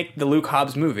get to make the Luke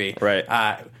Hobbs movie. Right.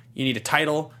 You need a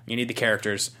title. You need the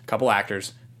characters. A couple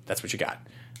actors. That's what you got.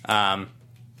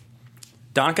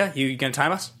 Donica, you gonna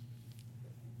time us?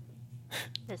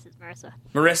 This is Marissa.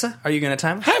 Marissa, are you gonna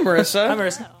time us? Hi, Marissa. Hi,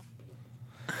 Marissa.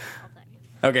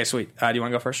 Okay, sweet. Do you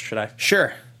want to go first, or should I?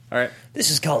 Sure. All right. This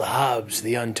is called Hobbs,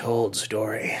 the Untold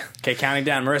Story. Okay, counting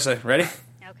down. Marissa, ready?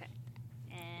 Okay.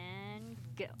 And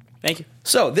go. Thank you.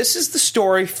 So this is the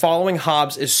story following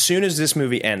Hobbs as soon as this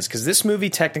movie ends, because this movie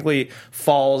technically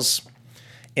falls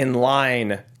in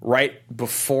line right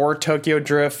before Tokyo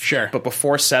Drift, sure, but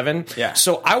before 7. Yeah.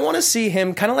 So I want to see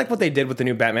him, kind of like what they did with the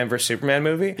new Batman vs Superman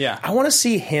movie. Yeah. I want to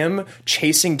see him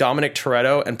chasing Dominic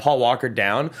Toretto and Paul Walker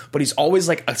down, but he's always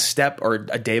like a step or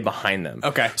a day behind them.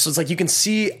 Okay. So it's like you can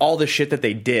see all the shit that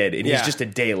they did, and he's just a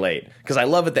day late. Because I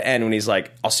love at the end when he's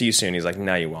like, "I'll see you soon." He's like,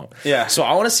 "No, you won't." Yeah. So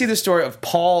I want to see the story of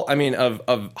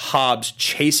of Hobbs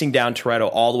chasing down Toretto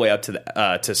all the way up to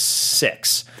the to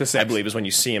 6. I believe is when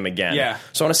you see him again. Yeah.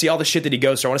 So I want to see all the shit that he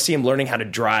goes through. I want to see him learning how to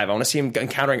drive. I want to see him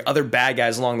encountering other bad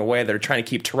guys along the way that are trying to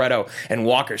keep Toretto and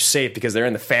Walker safe because they're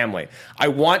in the family. I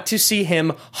want to see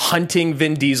him hunting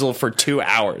Vin Diesel for 2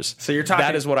 hours. So you're talking...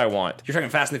 That is what I want. You're talking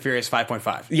Fast and the Furious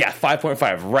 5.5. Yeah,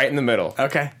 5.5, right in the middle.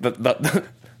 Okay. The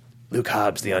Luke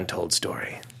Hobbs, the Untold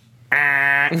Story. All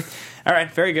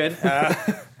right, very good. All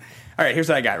right, here's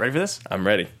what I got. Ready for this? I'm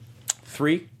ready.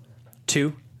 3,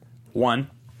 2, 1.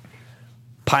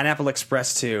 Pineapple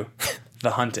Express 2,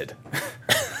 The Hunted.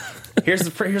 Here's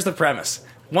the premise.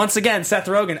 Once again, Seth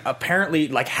Rogen apparently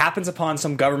happens upon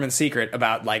some government secret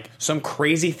about some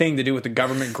crazy thing to do with the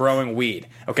government growing weed.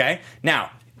 Okay? Now,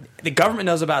 the government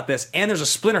knows about this, and there's a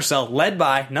Splinter Cell led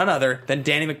by none other than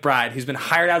Danny McBride, who's been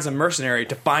hired out as a mercenary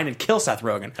to find and kill Seth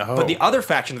Rogen. Oh. But the other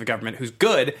faction of the government, who's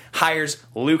good, hires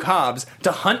Luke Hobbs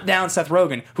to hunt down Seth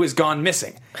Rogen, who has gone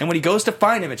missing. And when he goes to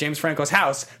find him at James Franco's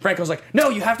house, Franco's like, "No,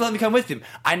 you have to let me come with him.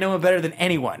 I know him better than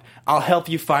anyone. I'll help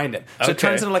you find him." So it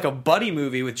turns into a buddy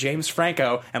movie with James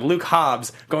Franco and Luke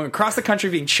Hobbs going across the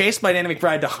country being chased by Danny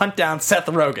McBride to hunt down Seth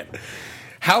Rogen.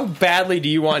 How badly do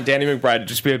you want Danny McBride to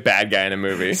just be a bad guy in a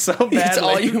movie? So badly. That's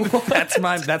all you want.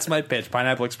 That's my pitch.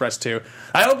 Pineapple Express 2.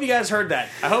 I hope you guys heard that.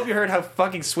 I hope you heard how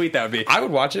fucking sweet that would be. I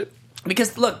would watch it.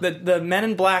 Because look, the Men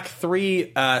in Black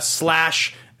 3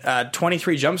 slash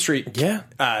 23 Jump Street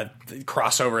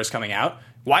crossover is coming out.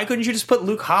 Why couldn't you just put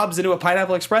Luke Hobbs into a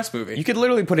Pineapple Express movie? You could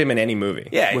literally put him in any movie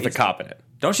with a cop in it.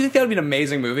 Don't you think that would be an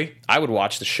amazing movie? I would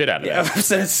watch the shit out of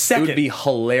that. It would be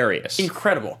hilarious.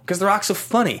 Incredible. Because The Rock's so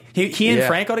funny. He and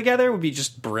Franco together would be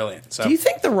just brilliant. So. Do you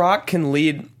think The Rock can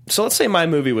lead... So let's say my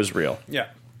movie was real. Yeah.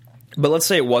 But let's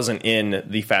say it wasn't in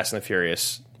the Fast and the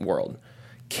Furious world.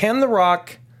 Can The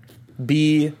Rock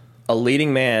be a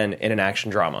leading man in an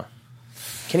action drama?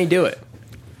 Can he do it?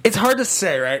 It's hard to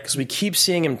say, right? Because we keep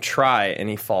seeing him try and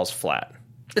he falls flat.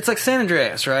 It's like San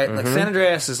Andreas, right? Mm-hmm. Like San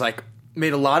Andreas is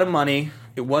made a lot of money.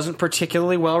 It wasn't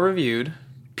particularly well reviewed.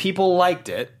 People liked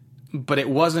it, but it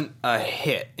wasn't a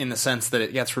hit in the sense that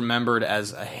it gets remembered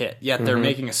as a hit. Yet they're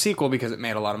making a sequel because it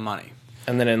made a lot of money.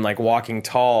 And then in Walking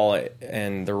Tall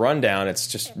and The Rundown, it's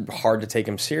just hard to take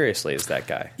him seriously as that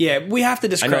guy. Yeah, we have to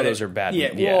discredit. I know those are bad.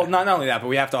 Yeah, well, not only that, but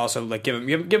we have to also give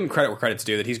him credit where credit's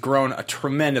due. That he's grown a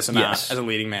tremendous amount as a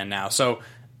leading man now. So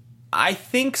I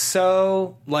think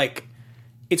so.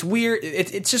 It's weird.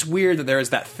 It's just weird that there is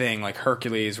that thing like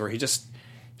Hercules where he does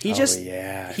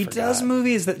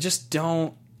movies that just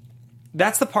don't.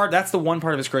 That's the one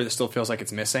part of his career that still feels like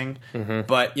it's missing. Mm-hmm.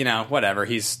 But whatever.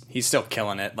 He's still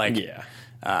killing it. I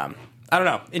don't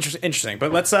know. Interesting.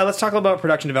 But let's talk about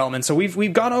production development. So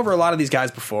we've gone over a lot of these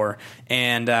guys before,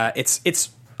 and it's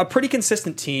a pretty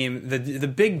consistent team. The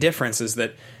big difference is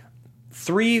that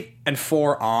 3 and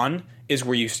 4 on is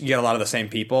where you get a lot of the same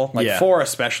people, 4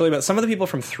 especially, but some of the people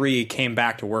from 3 came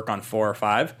back to work on 4 or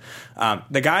 5.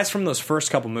 The guys from those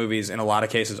first couple movies, in a lot of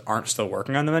cases, aren't still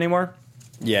working on them anymore.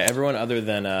 Yeah, everyone other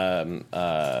than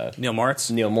Neil Moritz.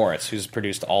 Neil Moritz, who's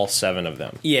produced all 7 of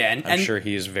them. Yeah, and I'm sure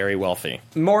he's very wealthy.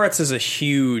 Moritz is a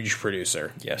huge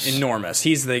producer. Yes. Enormous.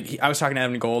 I was talking to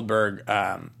Evan Goldberg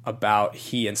about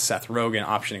he and Seth Rogen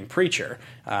optioning Preacher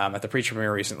at the Preacher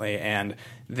premiere recently, and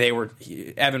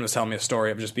Evan was telling me a story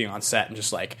of just being on set and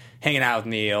just hanging out with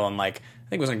Neil and I think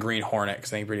it was in Green Hornet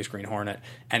because I think he produced Green Hornet,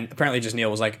 and apparently just Neil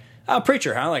was like, "Oh,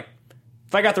 Preacher, huh?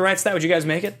 If I got the rights to that, would you guys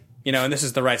make it?" And this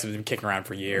is the rights that have been kicking around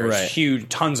for years. Right. Huge,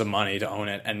 tons of money to own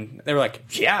it. And they were like,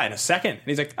 "Yeah, in a second." And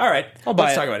he's like, "All right,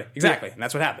 let's talk about it." Exactly. Yeah. And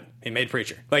that's what happened. He made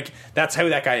Preacher. That's who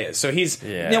that guy is. So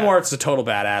Neil Moritz is a total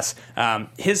badass.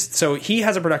 So he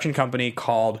has a production company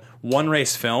called One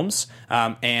Race Films,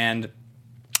 and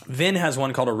Vin has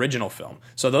one called Original Film.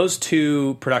 So those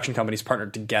two production companies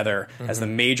partnered together as the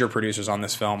major producers on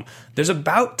this film. There's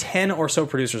about 10 or so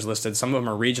producers listed. Some of them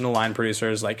are regional line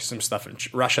producers, like some stuff in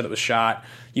Russia that was shot.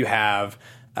 You have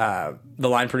the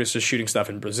line producers shooting stuff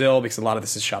in Brazil because a lot of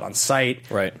this is shot on site.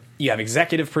 Right. You have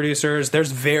executive producers.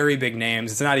 There's very big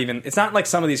names. It's not like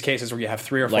some of these cases where you have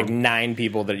 3 or 4. Like 9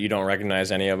 people that you don't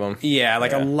recognize any of them. Yeah,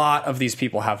 a lot of these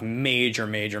people have major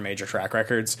track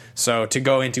records. So to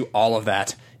go into all of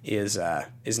that is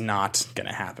not going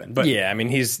to happen. But yeah, I mean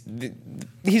he's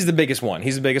the biggest one.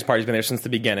 He's the biggest part. He's been there since the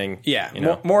beginning.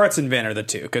 Yeah, Moritz and Vin are the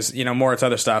two because Moritz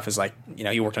other stuff is like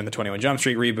he worked on the 21 Jump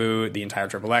Street reboot, the entire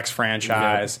Triple X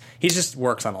franchise. Yep. He just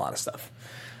works on a lot of stuff.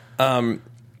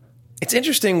 It's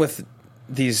interesting with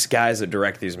these guys that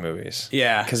direct these movies.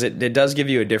 Yeah, because it does give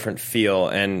you a different feel,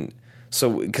 and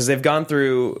so because they've gone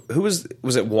through was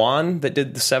it Wan that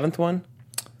did the 7th one?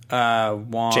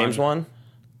 Wan. James Wan.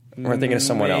 Or I'm thinking of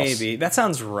someone else. Maybe. That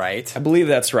sounds right. I believe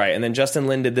that's right. And then Justin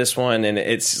Lin did this one, and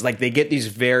it's like they get these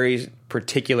very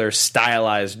particular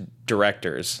stylized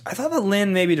directors. I thought that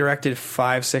Lin maybe directed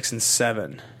 5, 6, and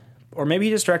 7. Or maybe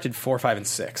he just directed 4, 5, and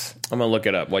 6. I'm going to look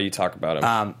it up while you talk about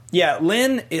him. Yeah,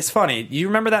 Lin is funny. You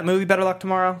remember that movie, Better Luck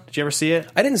Tomorrow? Did you ever see it?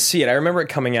 I didn't see it. I remember it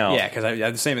coming out. Yeah, because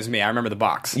the same as me. I remember the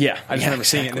box. Yeah. I just remember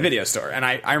seeing it in the video store. And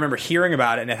I remember hearing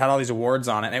about it, and it had all these awards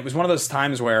on it. And it was one of those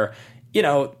times where,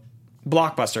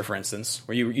 Blockbuster, for instance,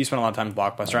 where you spent a lot of time in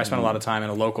Blockbuster. I spent a lot of time in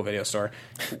a local video store.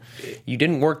 You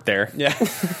didn't work there. Yeah.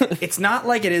 It's not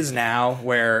like it is now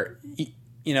where,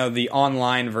 the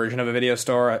online version of a video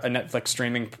store, a Netflix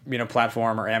streaming,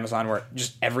 platform or Amazon where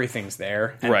just everything's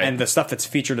there. And, right. And the stuff that's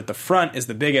featured at the front is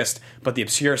the biggest, but the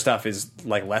obscure stuff is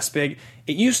like less big.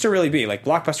 It used to really be like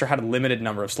Blockbuster had a limited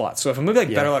number of slots. So if a movie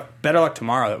like Better Luck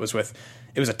Tomorrow it was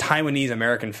a Taiwanese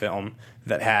American film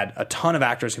that had a ton of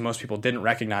actors who most people didn't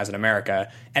recognize in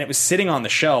America, and it was sitting on the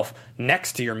shelf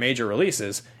next to your major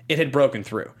releases, it had broken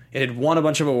through. It had won a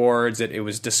bunch of awards. It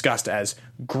was discussed as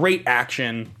great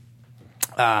action.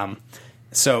 Lin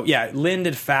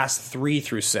did Fast 3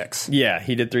 through 6. Yeah,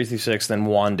 he did 3 through 6, then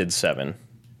Wan did 7.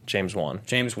 James Wan.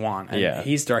 And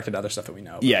he's directed other stuff that we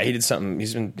know. Yeah, he did something.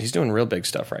 He's doing real big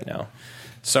stuff right now.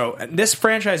 So this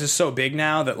franchise is so big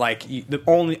now that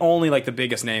only the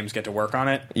biggest names get to work on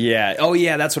it. Yeah. Oh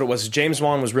yeah, that's what it was. James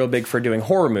Wan was real big for doing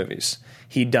horror movies.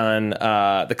 He'd done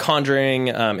The Conjuring,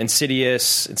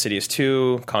 Insidious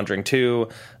 2, Conjuring 2,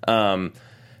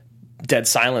 Dead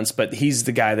Silence, but he's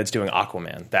the guy that's doing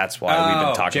Aquaman. That's why we've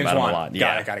been talking about him a lot.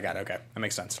 Yeah. Got it. Okay, that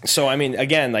makes sense. So I mean,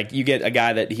 again, like you get a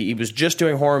guy that he was just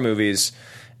doing horror movies,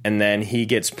 and then he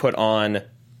gets put on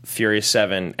Furious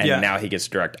 7, and now he gets to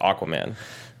direct Aquaman.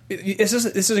 This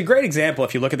is a great example,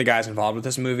 if you look at the guys involved with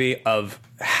this movie, of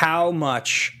how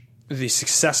much the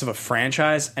success of a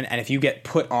franchise, and if you get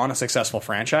put on a successful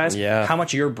franchise, how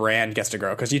much your brand gets to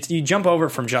grow. Because you jump over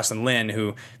from Justin Lin,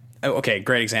 who,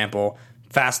 great example,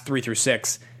 Fast 3 through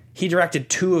 6, he directed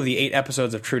 2 of the 8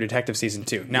 episodes of True Detective Season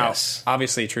 2. Now,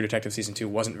 obviously, True Detective Season 2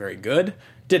 wasn't very good.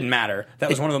 Didn't matter. That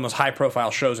was one of the most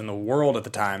high-profile shows in the world at the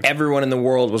time. Everyone in the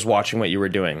world was watching what you were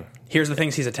doing. Here's the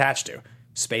things he's attached to.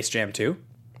 Space Jam 2.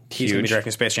 He's going to be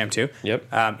directing Space Jam 2.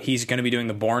 Yep. He's going to be doing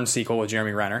the Bourne sequel with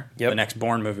Jeremy Renner, the next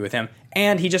Bourne movie with him.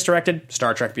 And he just directed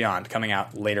Star Trek Beyond, coming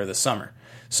out later this summer.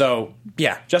 So,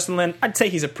 yeah, Justin Lin, I'd say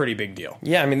he's a pretty big deal.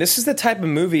 Yeah, I mean, this is the type of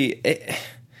movie...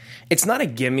 It's not a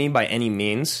gimme by any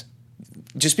means.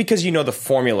 Just because you know the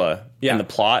formula and the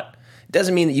plot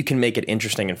doesn't mean that you can make it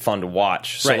interesting and fun to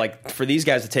watch. So, for these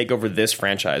guys to take over this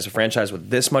franchise, a franchise with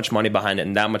this much money behind it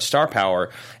and that much star power,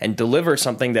 and deliver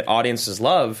something that audiences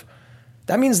love,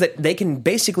 that means that they can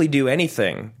basically do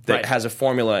anything that has a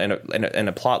formula and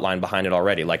a plot line behind it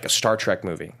already, like a Star Trek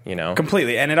movie,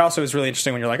 Completely. And it also is really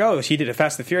interesting when you're like, oh, he did a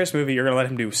Fast and the Furious movie, you're going to let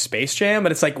him do Space Jam?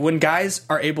 But it's like, when guys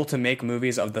are able to make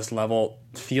movies of this level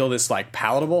feel this,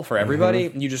 palatable for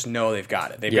everybody, you just know they've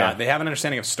got it. They have an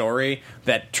understanding of story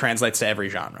that translates to every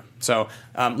genre. So,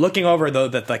 looking over, though,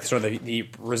 that sort of the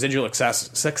residual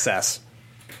success...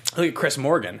 Look at Chris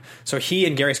Morgan. So he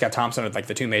and Gary Scott Thompson are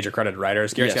the 2 major credited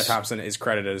writers. Gary Scott Thompson is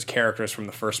credited as characters from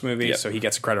the first movie, so he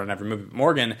gets credit on every movie.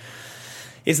 Morgan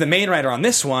is the main writer on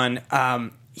this one.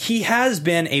 He has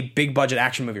been a big budget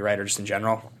action movie writer just in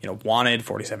general. Wanted,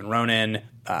 47 Ronin,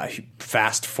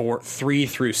 Fast 3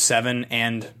 through 7,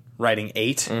 and writing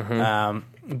 8.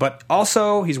 But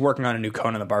also he's working on a new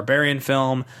Conan the Barbarian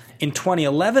film. In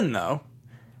 2011, though,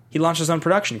 he launched his own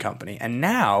production company, and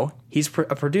now he's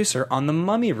a producer on the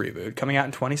Mummy reboot coming out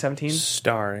in 2017.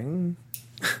 Starring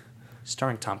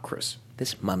Tom Cruise.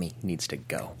 This mummy needs to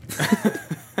go.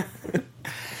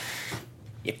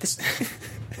 If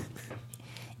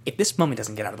this mummy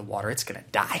doesn't get out of the water, it's going to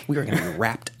die. We are going to be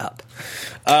wrapped up.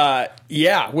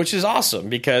 Which is awesome,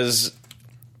 because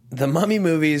the Mummy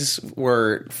movies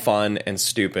were fun and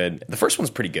stupid. The first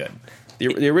one's pretty good.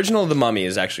 The original of The Mummy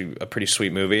is actually a pretty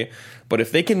sweet movie, but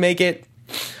if they can make it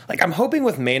Like, I'm hoping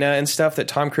with Mena and stuff that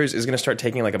Tom Cruise is going to start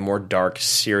taking like a more dark,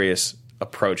 serious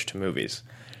approach to movies.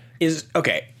 Is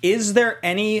there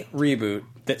any reboot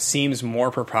that seems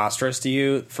more preposterous to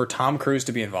you for Tom Cruise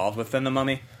to be involved with than The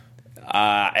Mummy?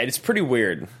 It's pretty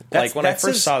weird. Like, when I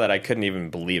first saw that, I couldn't even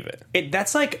believe it.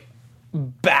 That's like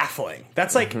baffling.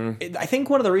 That's like, I think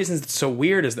one of the reasons it's so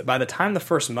weird is that by the time the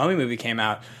first Mummy movie came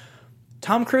out,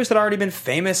 Tom Cruise had already been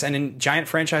famous and in giant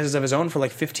franchises of his own for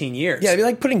like 15 years. Yeah, it'd be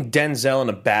like putting Denzel in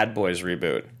a Bad Boys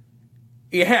reboot.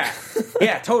 Yeah.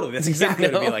 Yeah, totally. That's exactly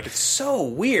what it'd be like. It's so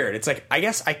weird. It's like, I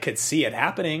guess I could see it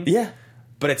happening. Yeah.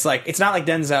 But it's like, it's not like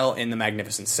Denzel in the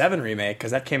Magnificent Seven remake, because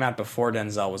that came out before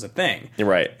Denzel was a thing. You're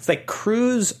right. It's like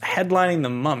Cruise headlining The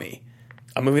Mummy.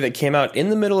 A movie that came out in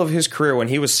the middle of his career when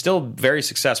he was still very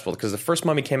successful, because the first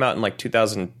Mummy came out in like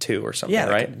 2002 or something,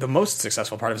 right? Like the most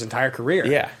successful part of his entire career.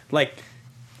 Yeah. Like,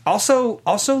 also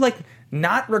like,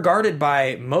 not regarded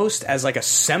by most as like a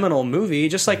seminal movie,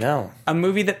 just like a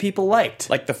movie that people liked.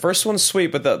 Like, the first one's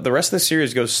sweet, but the rest of the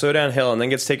series goes so downhill and then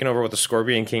gets taken over with the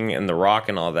Scorpion King and The Rock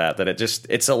and all that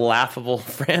it's a laughable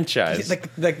franchise.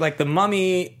 Like The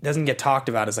Mummy doesn't get talked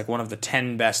about as like one of the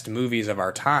 10 best movies of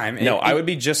our time. No, I would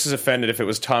be just as offended if it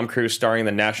was Tom Cruise starring in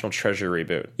the National Treasure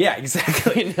reboot. Yeah,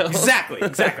 exactly. Exactly.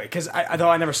 Because though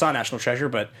I never saw National Treasure,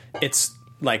 but it's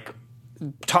like...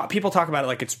 people talk about it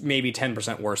like it's maybe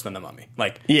 10% worse than The Mummy.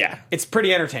 Like, yeah, it's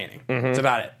pretty entertaining. It's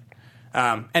about it.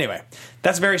 Anyway,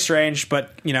 that's very strange, but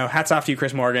hats off to you,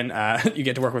 Chris Morgan. You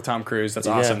get to work with Tom Cruise. That's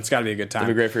awesome. It's got to be a good time.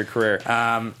 It'll be great for your career.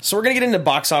 So we're gonna get into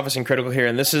box office and critical here,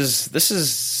 and this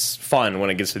is fun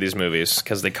when it gets to these movies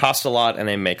because they cost a lot and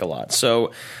they make a lot.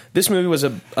 So this movie was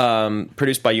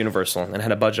produced by Universal and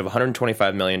had a budget of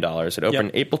 $125 million. It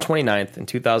opened April 29th in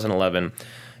 2011.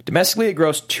 Domestically, it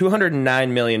grossed $209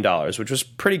 million, which was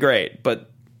pretty great, but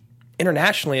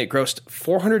internationally, it grossed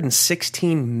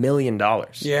 $416 million.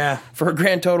 Yeah. For a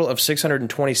grand total of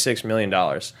 $626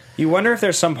 million. You wonder if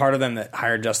there's some part of them that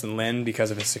hired Justin Lin because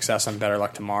of his success on Better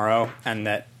Luck Tomorrow, and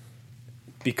that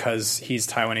because he's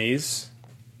Taiwanese...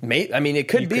 I mean, it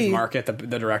could be. You could market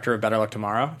the director of Better Luck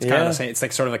Tomorrow. It's kind of the same. It's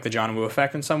like sort of like the John Woo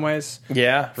effect in some ways.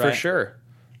 Yeah, right? For sure.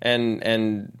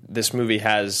 And this movie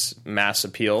has mass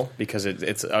appeal because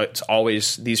it's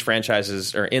always these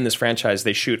franchises, or in this franchise,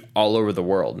 they shoot all over the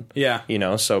world. Yeah.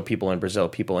 So people in Brazil,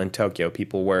 people in Tokyo,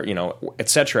 people where,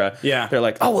 etc. Yeah. They're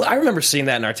like, oh, well, I remember seeing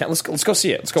that in our town. Let's go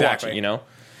see it. Let's go watch it,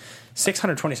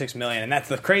 $626 million, and that's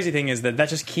the crazy thing is that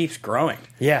just keeps growing.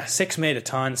 Yeah. 6 made a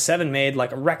ton, 7 made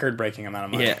like a record-breaking amount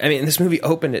of money. Yeah, I mean, this movie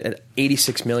opened at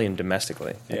 $86 million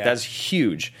domestically. Yeah. That's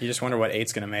huge. You just wonder what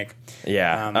 8's going to make.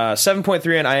 Yeah. 7.3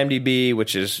 on IMDb,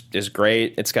 which is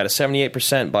great. It's got a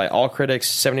 78% by all critics,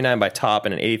 79 by top,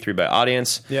 and an 83 by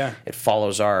audience. Yeah. It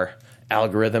follows our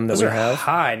algorithm that Those we are have.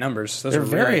 High numbers. They're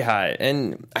very high,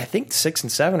 and I think 6 and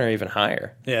 7 are even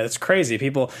higher. Yeah, that's crazy.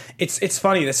 People, it's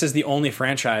funny. This is the only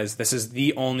franchise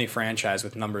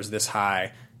with numbers this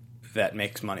high that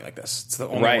makes money like this. It's the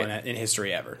only one in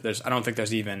history ever. I don't think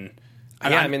there's even.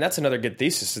 I mean, that's another good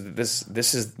thesis.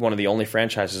 This is one of the only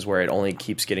franchises where it only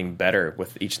keeps getting better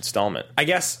with each installment. I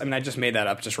guess. I mean, I just made that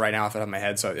up just right now off the top of my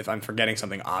head. So if I'm forgetting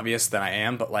something obvious, then I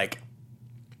am. But like.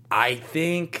 I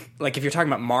think, like, if you're talking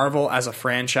about Marvel as a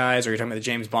franchise, or you're talking about the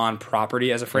James Bond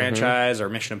property as a franchise, or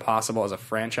Mission Impossible as a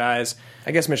franchise...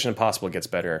 I guess Mission Impossible gets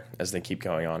better as they keep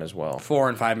going on as well. 4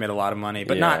 and 5 made a lot of money,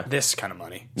 but not this kind of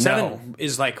money. 7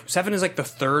 is like the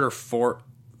third or fourth...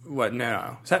 What?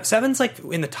 No. 7's like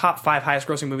in the top 5 highest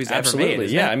grossing movies ever made.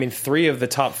 Yeah, I mean, 3 of the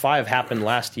top 5 happened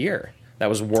last year. That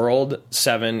was World,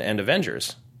 7, and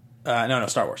Avengers. No,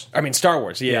 Star Wars. I mean, Star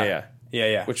Wars,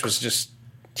 yeah. Which was just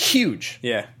huge.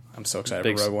 Yeah. I'm so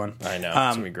excited for Rogue One. I know. It's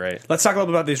going to be great. Let's talk a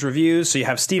little bit about these reviews. So you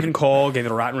have Stephen Cole, gave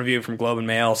it a rotten review from Globe and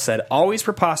Mail, said, always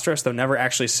preposterous, though never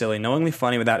actually silly, knowingly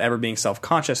funny without ever being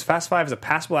self-conscious. Fast 5 is a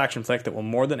passable action flick that will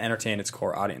more than entertain its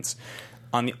core audience.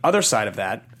 On the other side of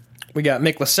that, we got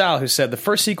Mick LaSalle, who said, the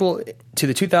first sequel to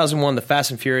the 2001 The Fast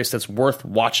and Furious that's worth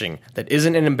watching, that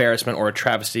isn't an embarrassment or a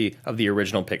travesty of the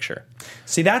original picture.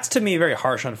 See, that's to me very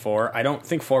harsh on 4. I don't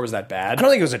think 4 was that bad. I don't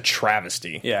think it was a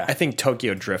travesty. Yeah. I think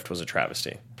Tokyo Drift was a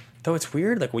travesty. Though it's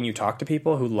weird, like when you talk to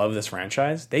people who love this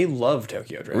franchise, they love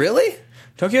Tokyo Drift. Really?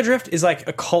 Tokyo Drift is like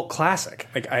a cult classic.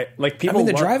 People. I mean,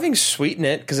 the driving's sweet in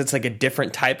it because it's like a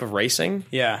different type of racing.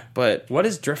 Yeah, but what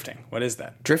is drifting? What is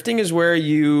that? Drifting is where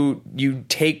you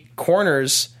take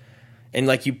corners and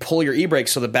like you pull your e-brake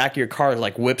so the back of your car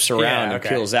like whips around and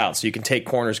peels out, so you can take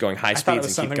corners going high speeds and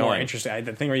keep going. Something more interesting.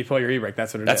 The thing where you pull your e-brake.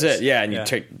 That's what it is. That's it. Yeah, and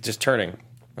you just turning.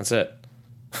 That's it.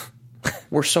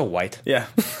 We're so white. Yeah.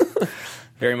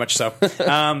 Very much so.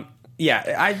 Whatever.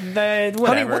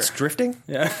 Honey, what's drifting?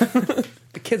 Yeah.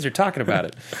 The kids are talking about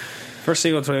it. First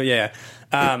sequel,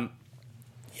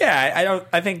 Yeah,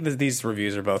 I think that these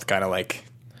reviews are both kind of like.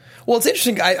 Well, it's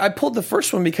interesting. I pulled the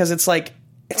first one because it's like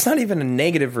it's not even a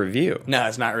negative review. No,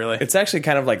 it's not really. It's actually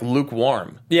kind of like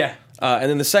lukewarm. Yeah. And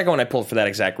then the second one I pulled for that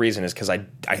exact reason is because I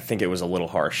think it was a little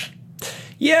harsh.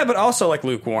 Yeah, but also like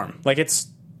lukewarm. Like it's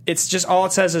just all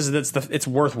it says is that it's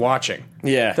worth watching.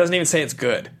 Yeah. It doesn't even say it's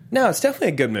good. No, it's definitely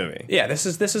a good movie. Yeah, this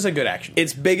is a good action.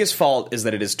 Its biggest fault is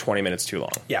that it is 20 minutes too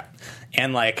long. Yeah.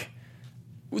 And like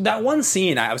that one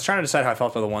scene, I was trying to decide how I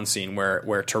felt for the one scene where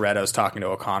Toretto's talking to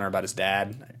O'Connor about his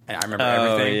dad. And I remember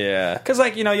everything. Oh, yeah. Because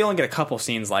like, you only get a couple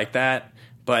scenes like that,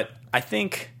 but I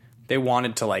think they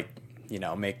wanted to like,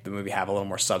 make the movie have a little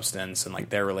more substance and like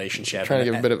their relationship. Trying to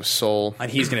give a bit of a soul. And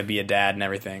he's going to be a dad and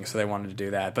everything, so they wanted to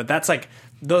do that. But that's like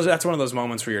that's one of those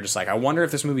moments where you're just like, I wonder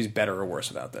if this movie's better or worse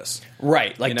without this.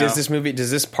 Right. Like, does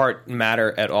this part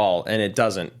matter at all? And it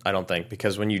doesn't, I don't think,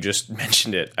 because when you just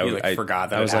mentioned it, I forgot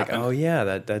that I was it like, happened. oh yeah,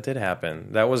 that did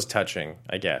happen. That was touching,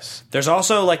 I guess. There's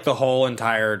also like the whole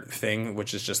entire thing,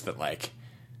 which is just that like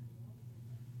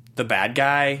the bad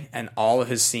guy and all of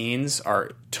his scenes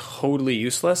are totally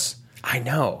useless. I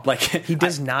know. Like he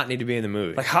does not need to be in the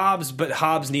movie. Like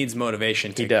Hobbs needs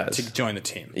motivation to join the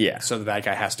team. Yeah. So the bad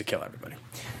guy has to kill everybody.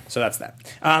 So that's that.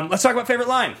 Let's talk about favorite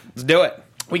line. Let's do it.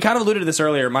 We kind of alluded to this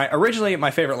earlier. Originally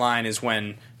my favorite line is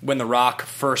when The Rock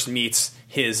first meets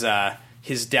his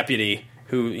deputy,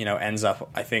 who ends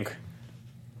up, I think.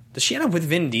 Does she end up with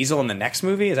Vin Diesel in the next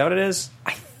movie? Is that what it is?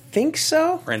 I think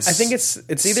so. Or I think it's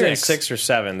either in 6 or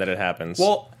 7 that it happens.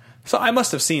 Well, so I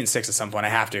must have seen 6 at some point. I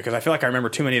have to, because I feel like I remember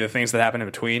too many of the things that happen in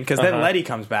between. Because then Letty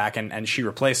comes back and she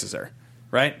replaces her,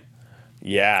 right?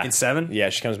 Yeah. In 7? Yeah,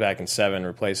 she comes back in 7,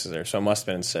 replaces her. So it must have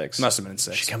been in 6. Must have been in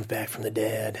 6. She comes back from the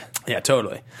dead. Yeah,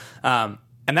 totally. And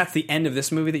that's the end of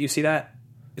this movie that you see that?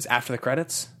 Is after the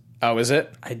credits? Oh, is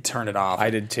it? I turned it off.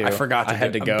 I did too. I forgot to. I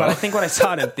had to go. But I think when I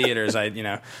saw it in theaters,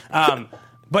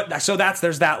 But so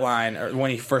there's that line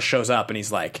when he first shows up and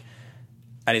he's like,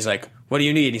 what do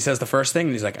you need? And he says the first thing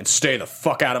and he's like, and stay the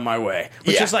fuck out of my way.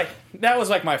 Which is like, that was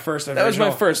like my first original. That was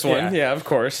my first one. Yeah, of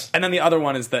course. And then the other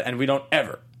one is that, and we don't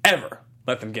ever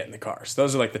let them get in the cars.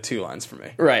 Those are like the 2 lines for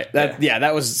me. Right. That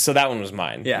one was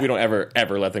mine. Yeah. We don't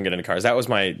ever let them get in the cars. That was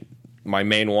my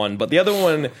main one. But the other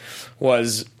one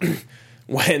was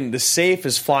when the safe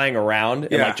is flying around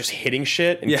and like just hitting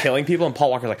shit and killing people, and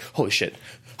Paul Walker's like, holy shit.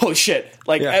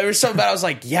 Like, there was something about I was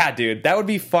like, yeah, dude, that would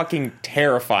be fucking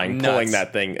terrifying. Nuts. Pulling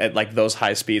that thing at like those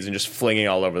high speeds and just flinging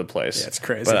all over the place. Yeah, it's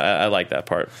crazy. But I like that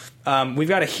part. We've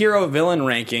got a hero villain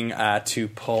ranking to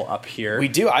pull up here. We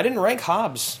do. I didn't rank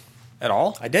Hobbs at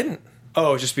all. I didn't.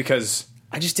 Oh, just because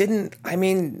I just didn't. I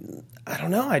mean, I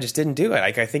don't know. I just didn't do it.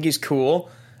 Like, I think he's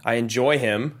cool. I enjoy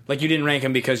him. Like, you didn't rank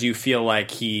him because you feel like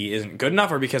he isn't good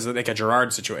enough, or because of like a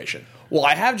Gerard situation? Well,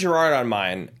 I have Gerard on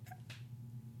mine.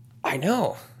 I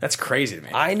know. That's crazy to me.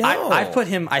 I know.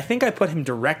 I think I put him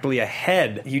directly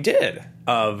ahead. You did.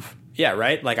 Yeah,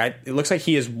 right? Like, it looks like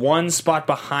he is one spot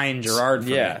behind Gerard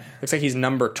for me. Looks like he's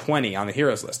number 20 on the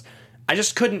heroes list. I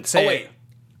just couldn't say... Oh, wait.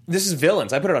 This is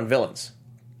villains. I put it on villains.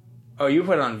 Oh, you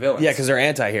put it on villains? Yeah, because they're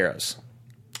anti-heroes.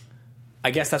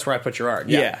 I guess that's where I put Gerard.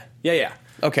 Yeah.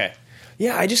 Okay.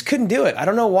 Yeah, I just couldn't do it. I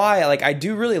don't know why. Like, I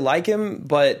do really like him,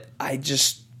 but I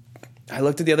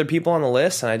looked at the other people on the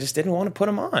list, and I just didn't want to put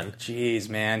him on. Jeez,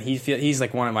 man, he's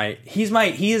like one of my. He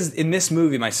is in this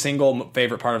movie my single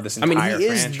favorite part of this entire franchise. He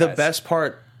is the best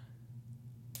part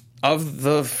of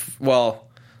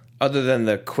other than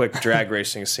the quick drag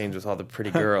racing scenes with all the pretty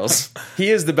girls.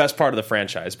 He is the best part of the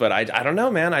franchise, but I don't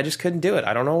know, man. I just couldn't do it.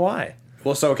 I don't know why.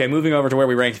 Well, so okay, moving over to where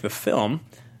we ranked the film.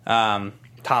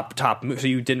 Top. So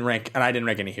you didn't rank, and I didn't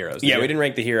rank any heroes. Yeah, we didn't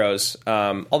rank the heroes.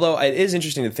 Although it is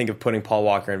interesting to think of putting Paul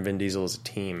Walker and Vin Diesel as a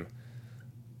team.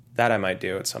 That I might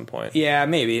do at some point. Yeah,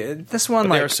 maybe. This one,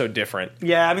 but they're so different.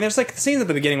 Yeah, I mean, there's like the scenes at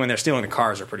the beginning when they're stealing the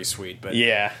cars are pretty sweet. But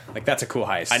yeah, like that's a cool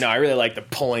heist. I know. I really like the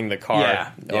pulling the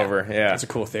car over. Yeah, that's a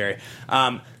cool theory.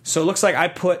 So it looks like I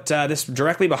put this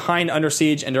directly behind Under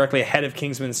Siege and directly ahead of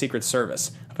Kingsman Secret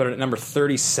Service. I put it at number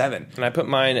 37. And I put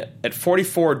mine at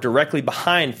 44, directly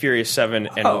behind Furious 7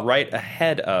 and right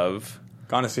ahead of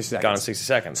Gone in 60 Seconds. Gone in 60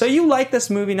 Seconds. So you like this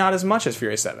movie not as much as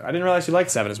Furious 7. I didn't realize you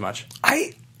liked 7 as much.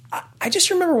 I just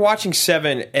remember watching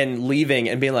 7 and leaving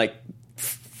and being like,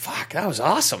 fuck, that was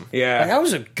awesome. Yeah. Like, that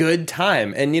was a good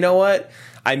time. And you know what?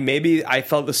 I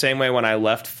felt the same way when I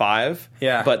left 5.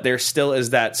 Yeah. But there still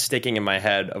is that sticking in my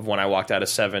head of when I walked out of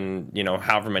 7,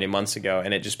 however many months ago,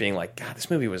 and it just being like, God, this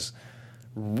movie was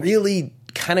really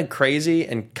kind of crazy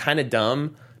and kind of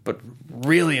dumb, but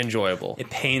really enjoyable. It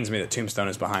pains me that Tombstone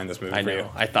is behind this movie. I for know. you.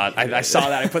 I thought I saw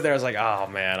that. I put there. I was like, oh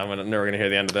man, never gonna hear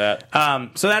the end of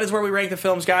that. So that is where we rank the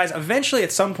films, guys. Eventually,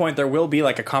 at some point, there will be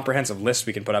like a comprehensive list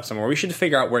we can put up somewhere. We should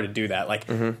figure out where to do that. Like,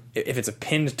 if it's a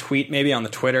pinned tweet, maybe on the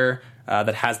Twitter.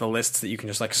 That has the lists that you can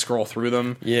just like scroll through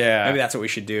them. Yeah, maybe that's what we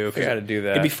should do. We got to do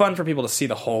that. It'd be fun for people to see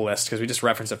the whole list because we just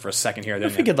referenced it for a second here.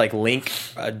 If we could like link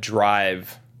a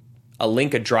drive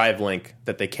link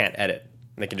that they can't edit.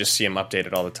 And they can just see them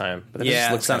updated all the time. But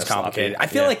that sounds complicated. I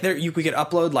feel like we could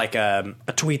upload like a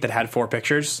tweet that had 4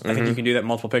 pictures. I think you can do that,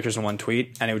 multiple pictures in one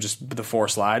tweet, and it would just be the 4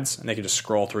 slides, and they could just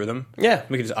scroll through them. Yeah,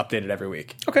 we could just update it every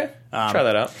week. Okay, try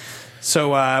that out.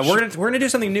 So we're gonna do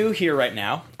something new here right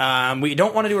now. We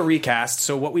don't want to do a recast,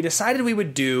 so what we decided we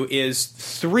would do is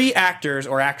 3 actors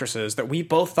or actresses that we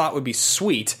both thought would be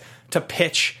sweet to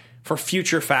pitch for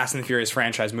future Fast and the Furious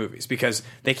franchise movies, because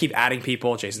they keep adding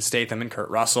people, Jason Statham and Kurt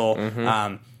Russell.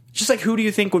 Just like, who do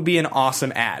you think would be an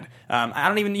awesome ad? You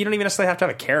don't even necessarily have to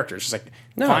have a character. It's just like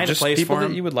find just a place people for that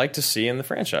them. you would like to see in the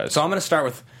franchise. So I'm going to start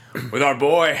with our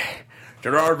boy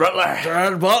Gerard Butler.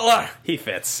 Gerard Butler. He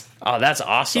fits. Oh, that's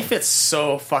awesome. He fits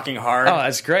so fucking hard. Oh,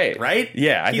 that's great. Right?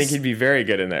 Yeah, I think he'd be very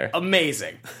good in there.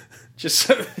 Amazing. Just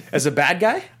as a bad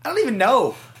guy? I don't even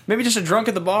know. Maybe just a drunk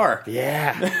at the bar.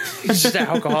 Yeah, he's just an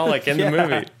alcoholic in the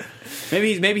movie.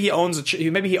 Maybe he owns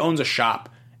a shop,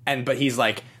 but he's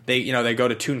like they go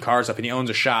to tune cars up, and he owns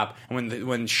a shop. And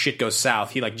when shit goes south,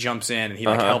 he like jumps in and he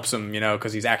like helps him,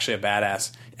 because he's actually a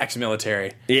badass,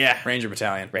 ex-military. Yeah, Ranger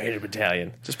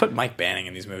Battalion. Just put Mike Banning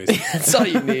in these movies. That's all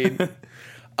you need.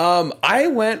 I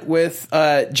went with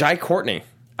Jai Courtney.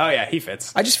 Oh yeah, he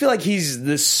fits. I just feel like he's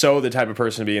the type of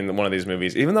person to be in one of these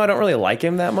movies, even though I don't really like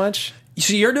him that much.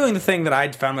 So you're doing the thing that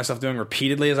I found myself doing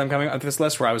repeatedly as I'm coming up with this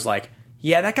list, where I was like,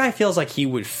 yeah, that guy feels like he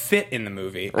would fit in the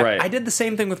movie. Right. I did the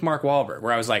same thing with Mark Wahlberg,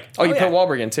 where I was like, you put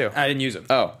Wahlberg in too. I didn't use him.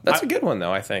 Oh, that's a good one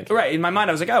though, I think. Right. In my mind,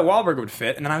 I was like, oh, Wahlberg would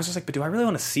fit. And then I was just like, but do I really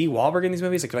want to see Wahlberg in these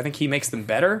movies? Like, do I think he makes them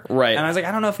better? Right. And I was like,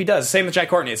 I don't know if he does. Same with Jai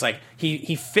Courtney. It's like,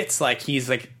 he fits like he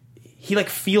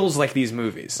feels like these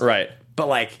movies. Right. But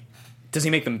like, does he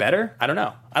make them better? I don't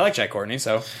know. I like Jai Courtney,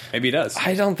 so maybe he does.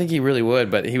 I don't think he really would,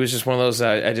 but he was just one of those.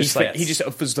 He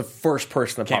just was the first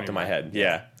person that Came popped in my head.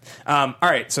 Yeah. All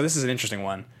right. So this is an interesting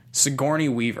one. Sigourney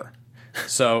Weaver.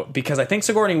 So because I think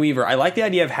Sigourney Weaver, I like the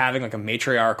idea of having like a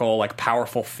matriarchal, like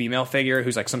powerful female figure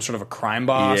who's like some sort of a crime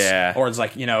boss, or is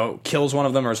like kills one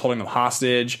of them or is holding them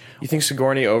hostage. You think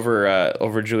Sigourney over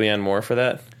Julianne Moore for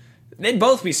that? They'd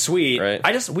both be sweet. Right.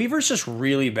 Weaver's just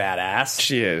really badass.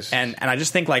 She is. And I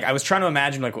just think like I was trying to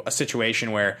imagine like a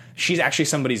situation where she's actually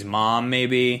somebody's mom,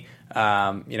 maybe,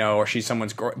 or she's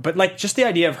someone's, but like just the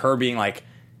idea of her being like,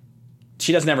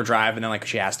 she doesn't ever drive, and then like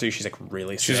she has to, she's like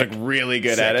really sick. She's like really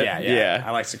good at it. Yeah. I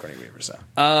like Sigourney Weaver. So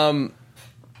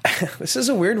this is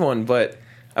a weird one, but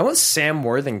I want Sam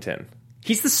Worthington.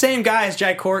 He's the same guy as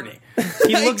Jai Courtney.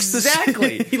 He looks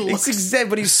exactly.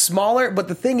 But he's smaller. But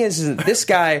the thing is that this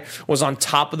guy was on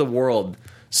top of the world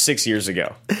 6 years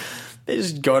ago. They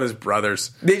just go as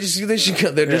brothers. They're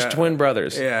just twin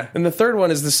brothers. Yeah. And the third one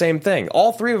is the same thing.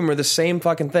 All 3 of them are the same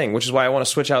fucking thing, which is why I want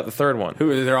to switch out the third one.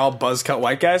 They're all buzz cut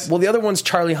white guys? Well, the other one's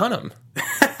Charlie Hunnam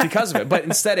because of it. But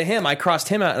instead of him, I crossed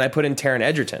him out and I put in Taron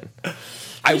Egerton.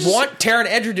 I want Taron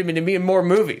Egerton to be in more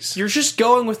movies. You're just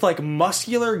going with like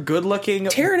muscular, good-looking,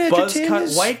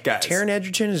 buzz-cut white guys. Taron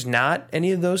Egerton is not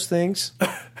any of those things.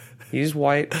 He's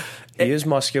white. He is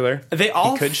muscular. They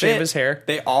all he could fit. Shave his hair.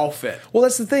 They all fit. Well,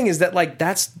 that's the thing is that like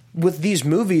that's with these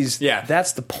movies. Yeah,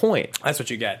 that's the point. That's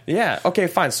what you get. Yeah. Okay.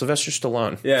 Fine. Sylvester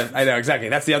Stallone. Yeah, I know exactly.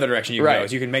 That's the other direction you can go.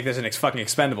 Is you can make this an fucking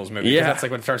Expendables movie. Yeah, that's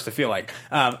like what it starts to feel like.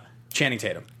 Channing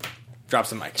Tatum drops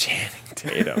the mic. Channing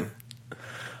Tatum.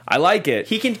 I like it.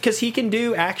 He can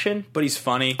do action, but he's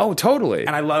funny. Oh, totally.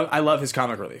 And I love his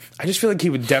comic relief. I just feel like he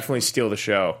would definitely steal the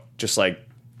show, just like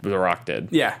The Rock did.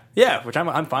 Yeah, which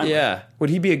I'm fine with. Yeah. Would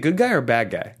he be a good guy or a bad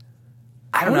guy?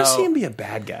 I don't know. I want to see him be a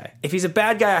bad guy. If he's a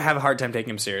bad guy, I have a hard time taking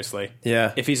him seriously.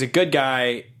 Yeah. If he's a good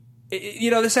guy,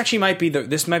 this actually might be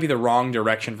the wrong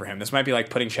direction for him. This might be like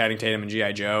putting Channing Tatum in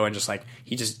G.I. Joe and just like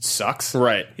he just sucks.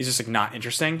 Right. He's just like not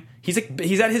interesting. He's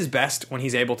at his best when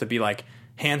he's able to be like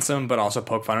handsome but also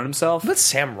poke fun at himself. But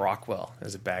Sam Rockwell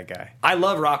is a bad guy. I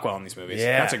love Rockwell in these movies.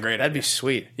 Yeah, that's a great. That'd be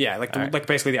sweet. Yeah, like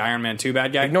basically the Iron Man 2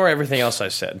 bad guy. Ignore everything else I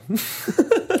said.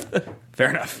 Fair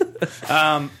enough.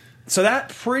 So that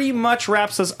pretty much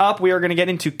wraps us up. We are going to get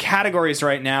into categories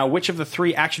right now. Which of the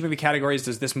 3 action movie categories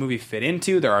does this movie fit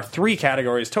into? There are 3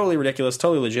 categories: totally ridiculous,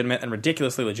 totally legitimate, and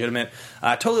ridiculously legitimate.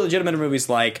 Totally legitimate are movies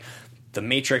like The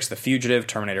Matrix, The Fugitive,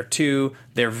 Terminator 2.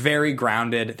 They're very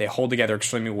grounded. They hold together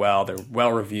extremely well. They're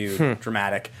well reviewed,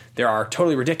 dramatic. There are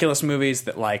totally ridiculous movies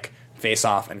that like Face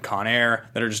Off and Con Air,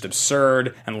 that are just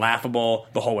absurd and laughable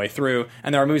the whole way through.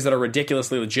 And there are movies that are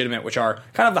ridiculously legitimate, which are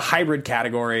kind of the hybrid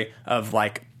category of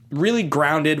like really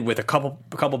grounded with a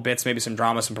couple bits, maybe some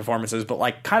drama, some performances, but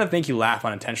like kind of make you laugh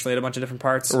unintentionally at a bunch of different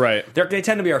parts. Right. They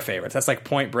tend to be our favorites. That's like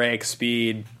Point Break,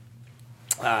 Speed,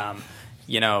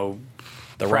 Predator,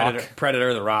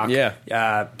 The Rock.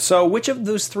 Yeah. So which of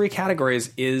those three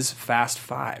categories is Fast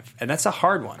Five? And that's a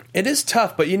hard one. It is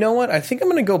tough, but you know what? I think I'm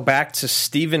going to go back to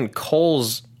Stephen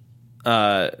Cole's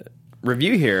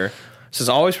review here. It says,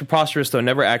 always preposterous, though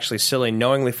never actually silly,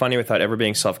 knowingly funny without ever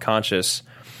being self-conscious.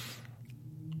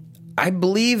 I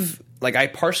believe, like, I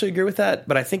partially agree with that,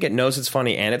 but I think it knows it's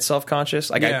funny and it's self-conscious.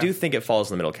 Like, I do think it falls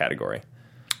in the middle category.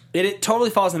 It totally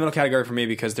falls in the middle category for me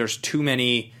because there's too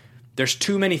many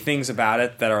things about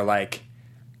it that are like,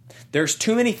 there's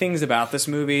too many things about this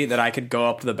movie that I could go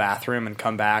up to the bathroom and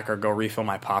come back, or go refill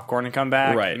my popcorn and come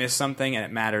back, miss something, and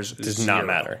it matters. It does not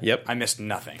matter. Yep. I missed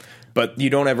nothing. But you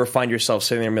don't ever find yourself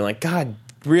sitting there and being like, God,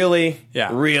 really?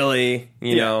 Yeah. Really?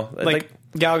 You know? Like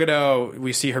Gal Gadot,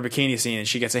 we see her bikini scene and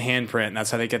she gets a handprint, and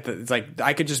that's how they get it's like,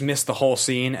 I could just miss the whole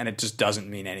scene and it just doesn't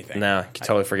mean anything. No, you can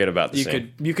totally forget about the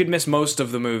scene. You could miss most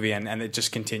of the movie and it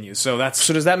just continues. So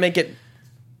does that make it...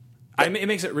 It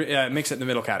makes it in the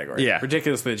middle category. Yeah.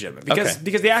 Ridiculously legitimate.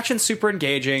 Because the action's super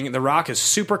engaging. The Rock is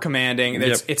super commanding.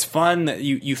 It's fun.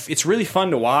 It's really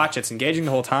fun to watch. It's engaging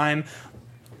the whole time.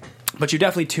 But you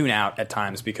definitely tune out at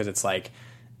times because it's like,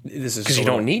 this is... Because you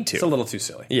don't need to. It's a little too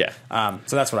silly. Yeah.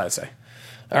 So that's what I would say.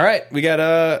 All right. We got,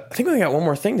 I think we got one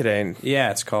more thing today.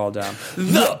 Yeah, it's called...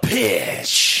 The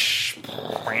Pitch.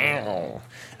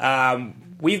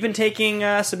 We've been taking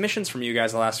submissions from you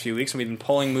guys the last few weeks, and we've been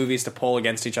polling movies to poll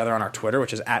against each other on our Twitter,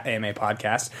 which is at AMA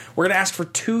Podcast. We're going to ask for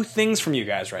two things from you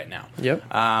guys right now. Yep.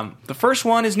 The first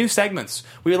one is new segments.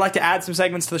 We would like to add some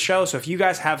segments to the show, so if you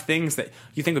guys have things that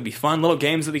you think would be fun, little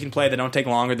games that we can play that don't take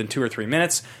longer than 2 or 3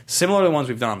 minutes, similar to the ones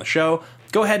we've done on the show,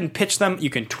 go ahead and pitch them.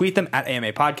 You can tweet them at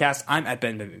AMA Podcast. I'm at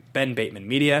Ben Bateman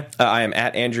Media. I am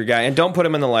at Andrew Guy. And don't put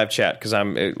them in the live chat, because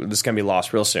this is going to be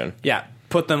lost real soon. Yeah.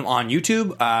 Put them on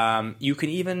YouTube. You can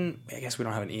even, I guess we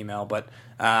don't have an email, but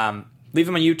leave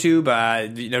them on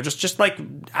YouTube. Just like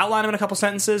outline them in a couple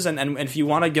sentences, and if you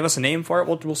want to give us a name for it,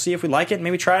 we'll see if we like it. And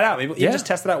maybe try it out. Maybe you just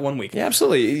test it out 1 week. Yeah,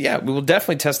 absolutely. Yeah, we will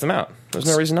definitely test them out. There's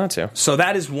no reason not to. So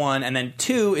that is one, and then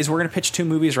two is we're going to pitch two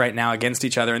movies right now against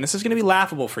each other, and this is going to be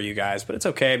laughable for you guys, but it's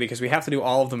okay because we have to do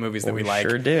all of the movies that we like.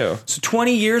 Sure do. So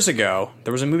 20 years ago,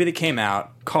 there was a movie that came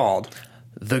out called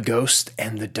The Ghost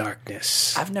and the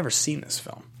Darkness. I've never seen this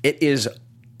film. It is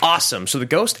awesome. So The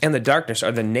Ghost and the Darkness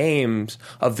are the names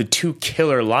of the two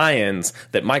killer lions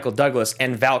that Michael Douglas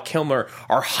and Val Kilmer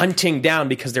are hunting down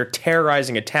because they're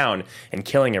terrorizing a town and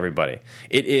killing everybody.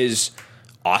 It is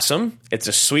awesome. It's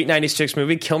a sweet 96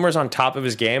 movie. Kilmer's on top of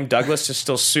his game. Douglas is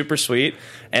still super sweet.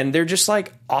 And they're just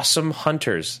like awesome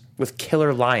hunters with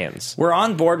killer lions. We're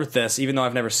on board with this, even though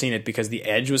I've never seen it, because The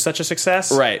Edge was such a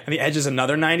success. Right. And The Edge is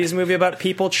another 90s movie about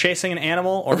people chasing an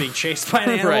animal or being chased by an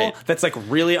animal Right. that's like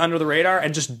really under the radar,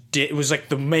 and it was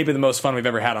like maybe the most fun we've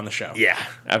ever had on the show. Yeah,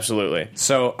 absolutely.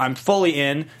 So I'm fully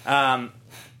in. I'm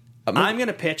going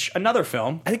to pitch another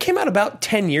film. And it came out about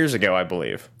 10 years ago, I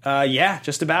believe. Yeah,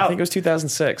 just about. I think it was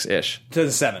 2006-ish.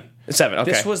 2007. 7,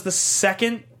 okay. This was the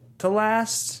second to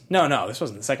last. No, this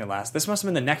wasn't the second to last. This must have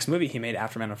been the next movie he made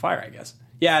after Man on Fire, I guess.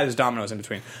 Yeah, there's dominoes in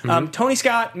between. Mm-hmm. Tony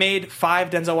Scott made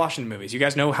 5 Denzel Washington movies. You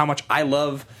guys know how much I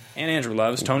love, and Andrew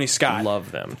loves, Tony Scott.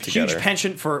 Love them together. Huge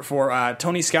penchant for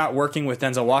Tony Scott working with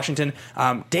Denzel Washington.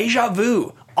 Deja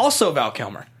Vu, also Val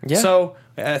Kilmer. Yeah. So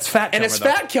it's Fat Kilmer. And it's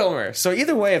Fat Kilmer. So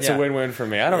either way, it's a win-win for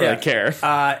me. I don't really care.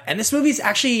 And this movie's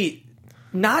actually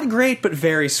not great, but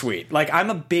very sweet. Like, I'm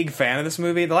a big fan of this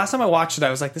movie. The last time I watched it, I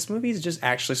was like, this movie is just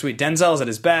actually sweet. Denzel's at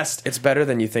his best. It's better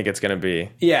than you think it's going to be.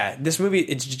 Yeah, this movie,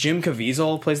 it's Jim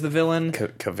Caviezel plays the villain.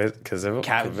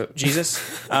 Jesus.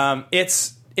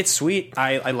 It's sweet.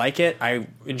 I like it. I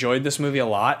enjoyed this movie a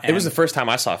lot. It was the first time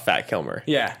I saw Fat Kilmer.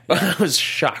 Yeah. I was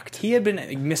shocked. He had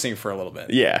been missing for a little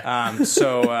bit. Yeah.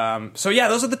 So yeah,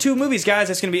 those are the two movies, guys.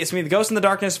 It's gonna be The Ghost in the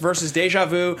Darkness versus Deja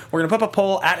Vu. We're gonna put up a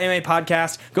poll at AMA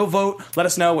Podcast. Go vote. Let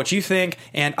us know what you think.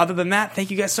 And other than that, thank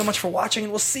you guys so much for watching,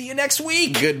 and we'll see you next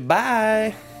week.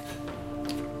 Goodbye.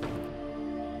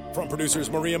 From producers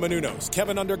Maria Menounos,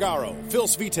 Kevin Undergaro, Phil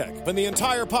Svitek, and the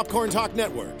entire Popcorn Talk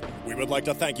Network, we would like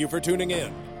to thank you for tuning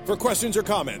in. For questions or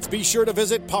comments, be sure to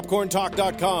visit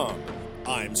popcorntalk.com.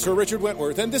 I'm Sir Richard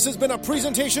Wentworth, and this has been a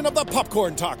presentation of the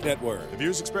Popcorn Talk Network. The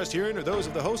views expressed herein are those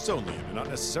of the hosts only and do not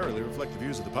necessarily reflect the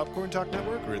views of the Popcorn Talk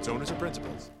Network or its owners or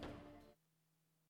principals.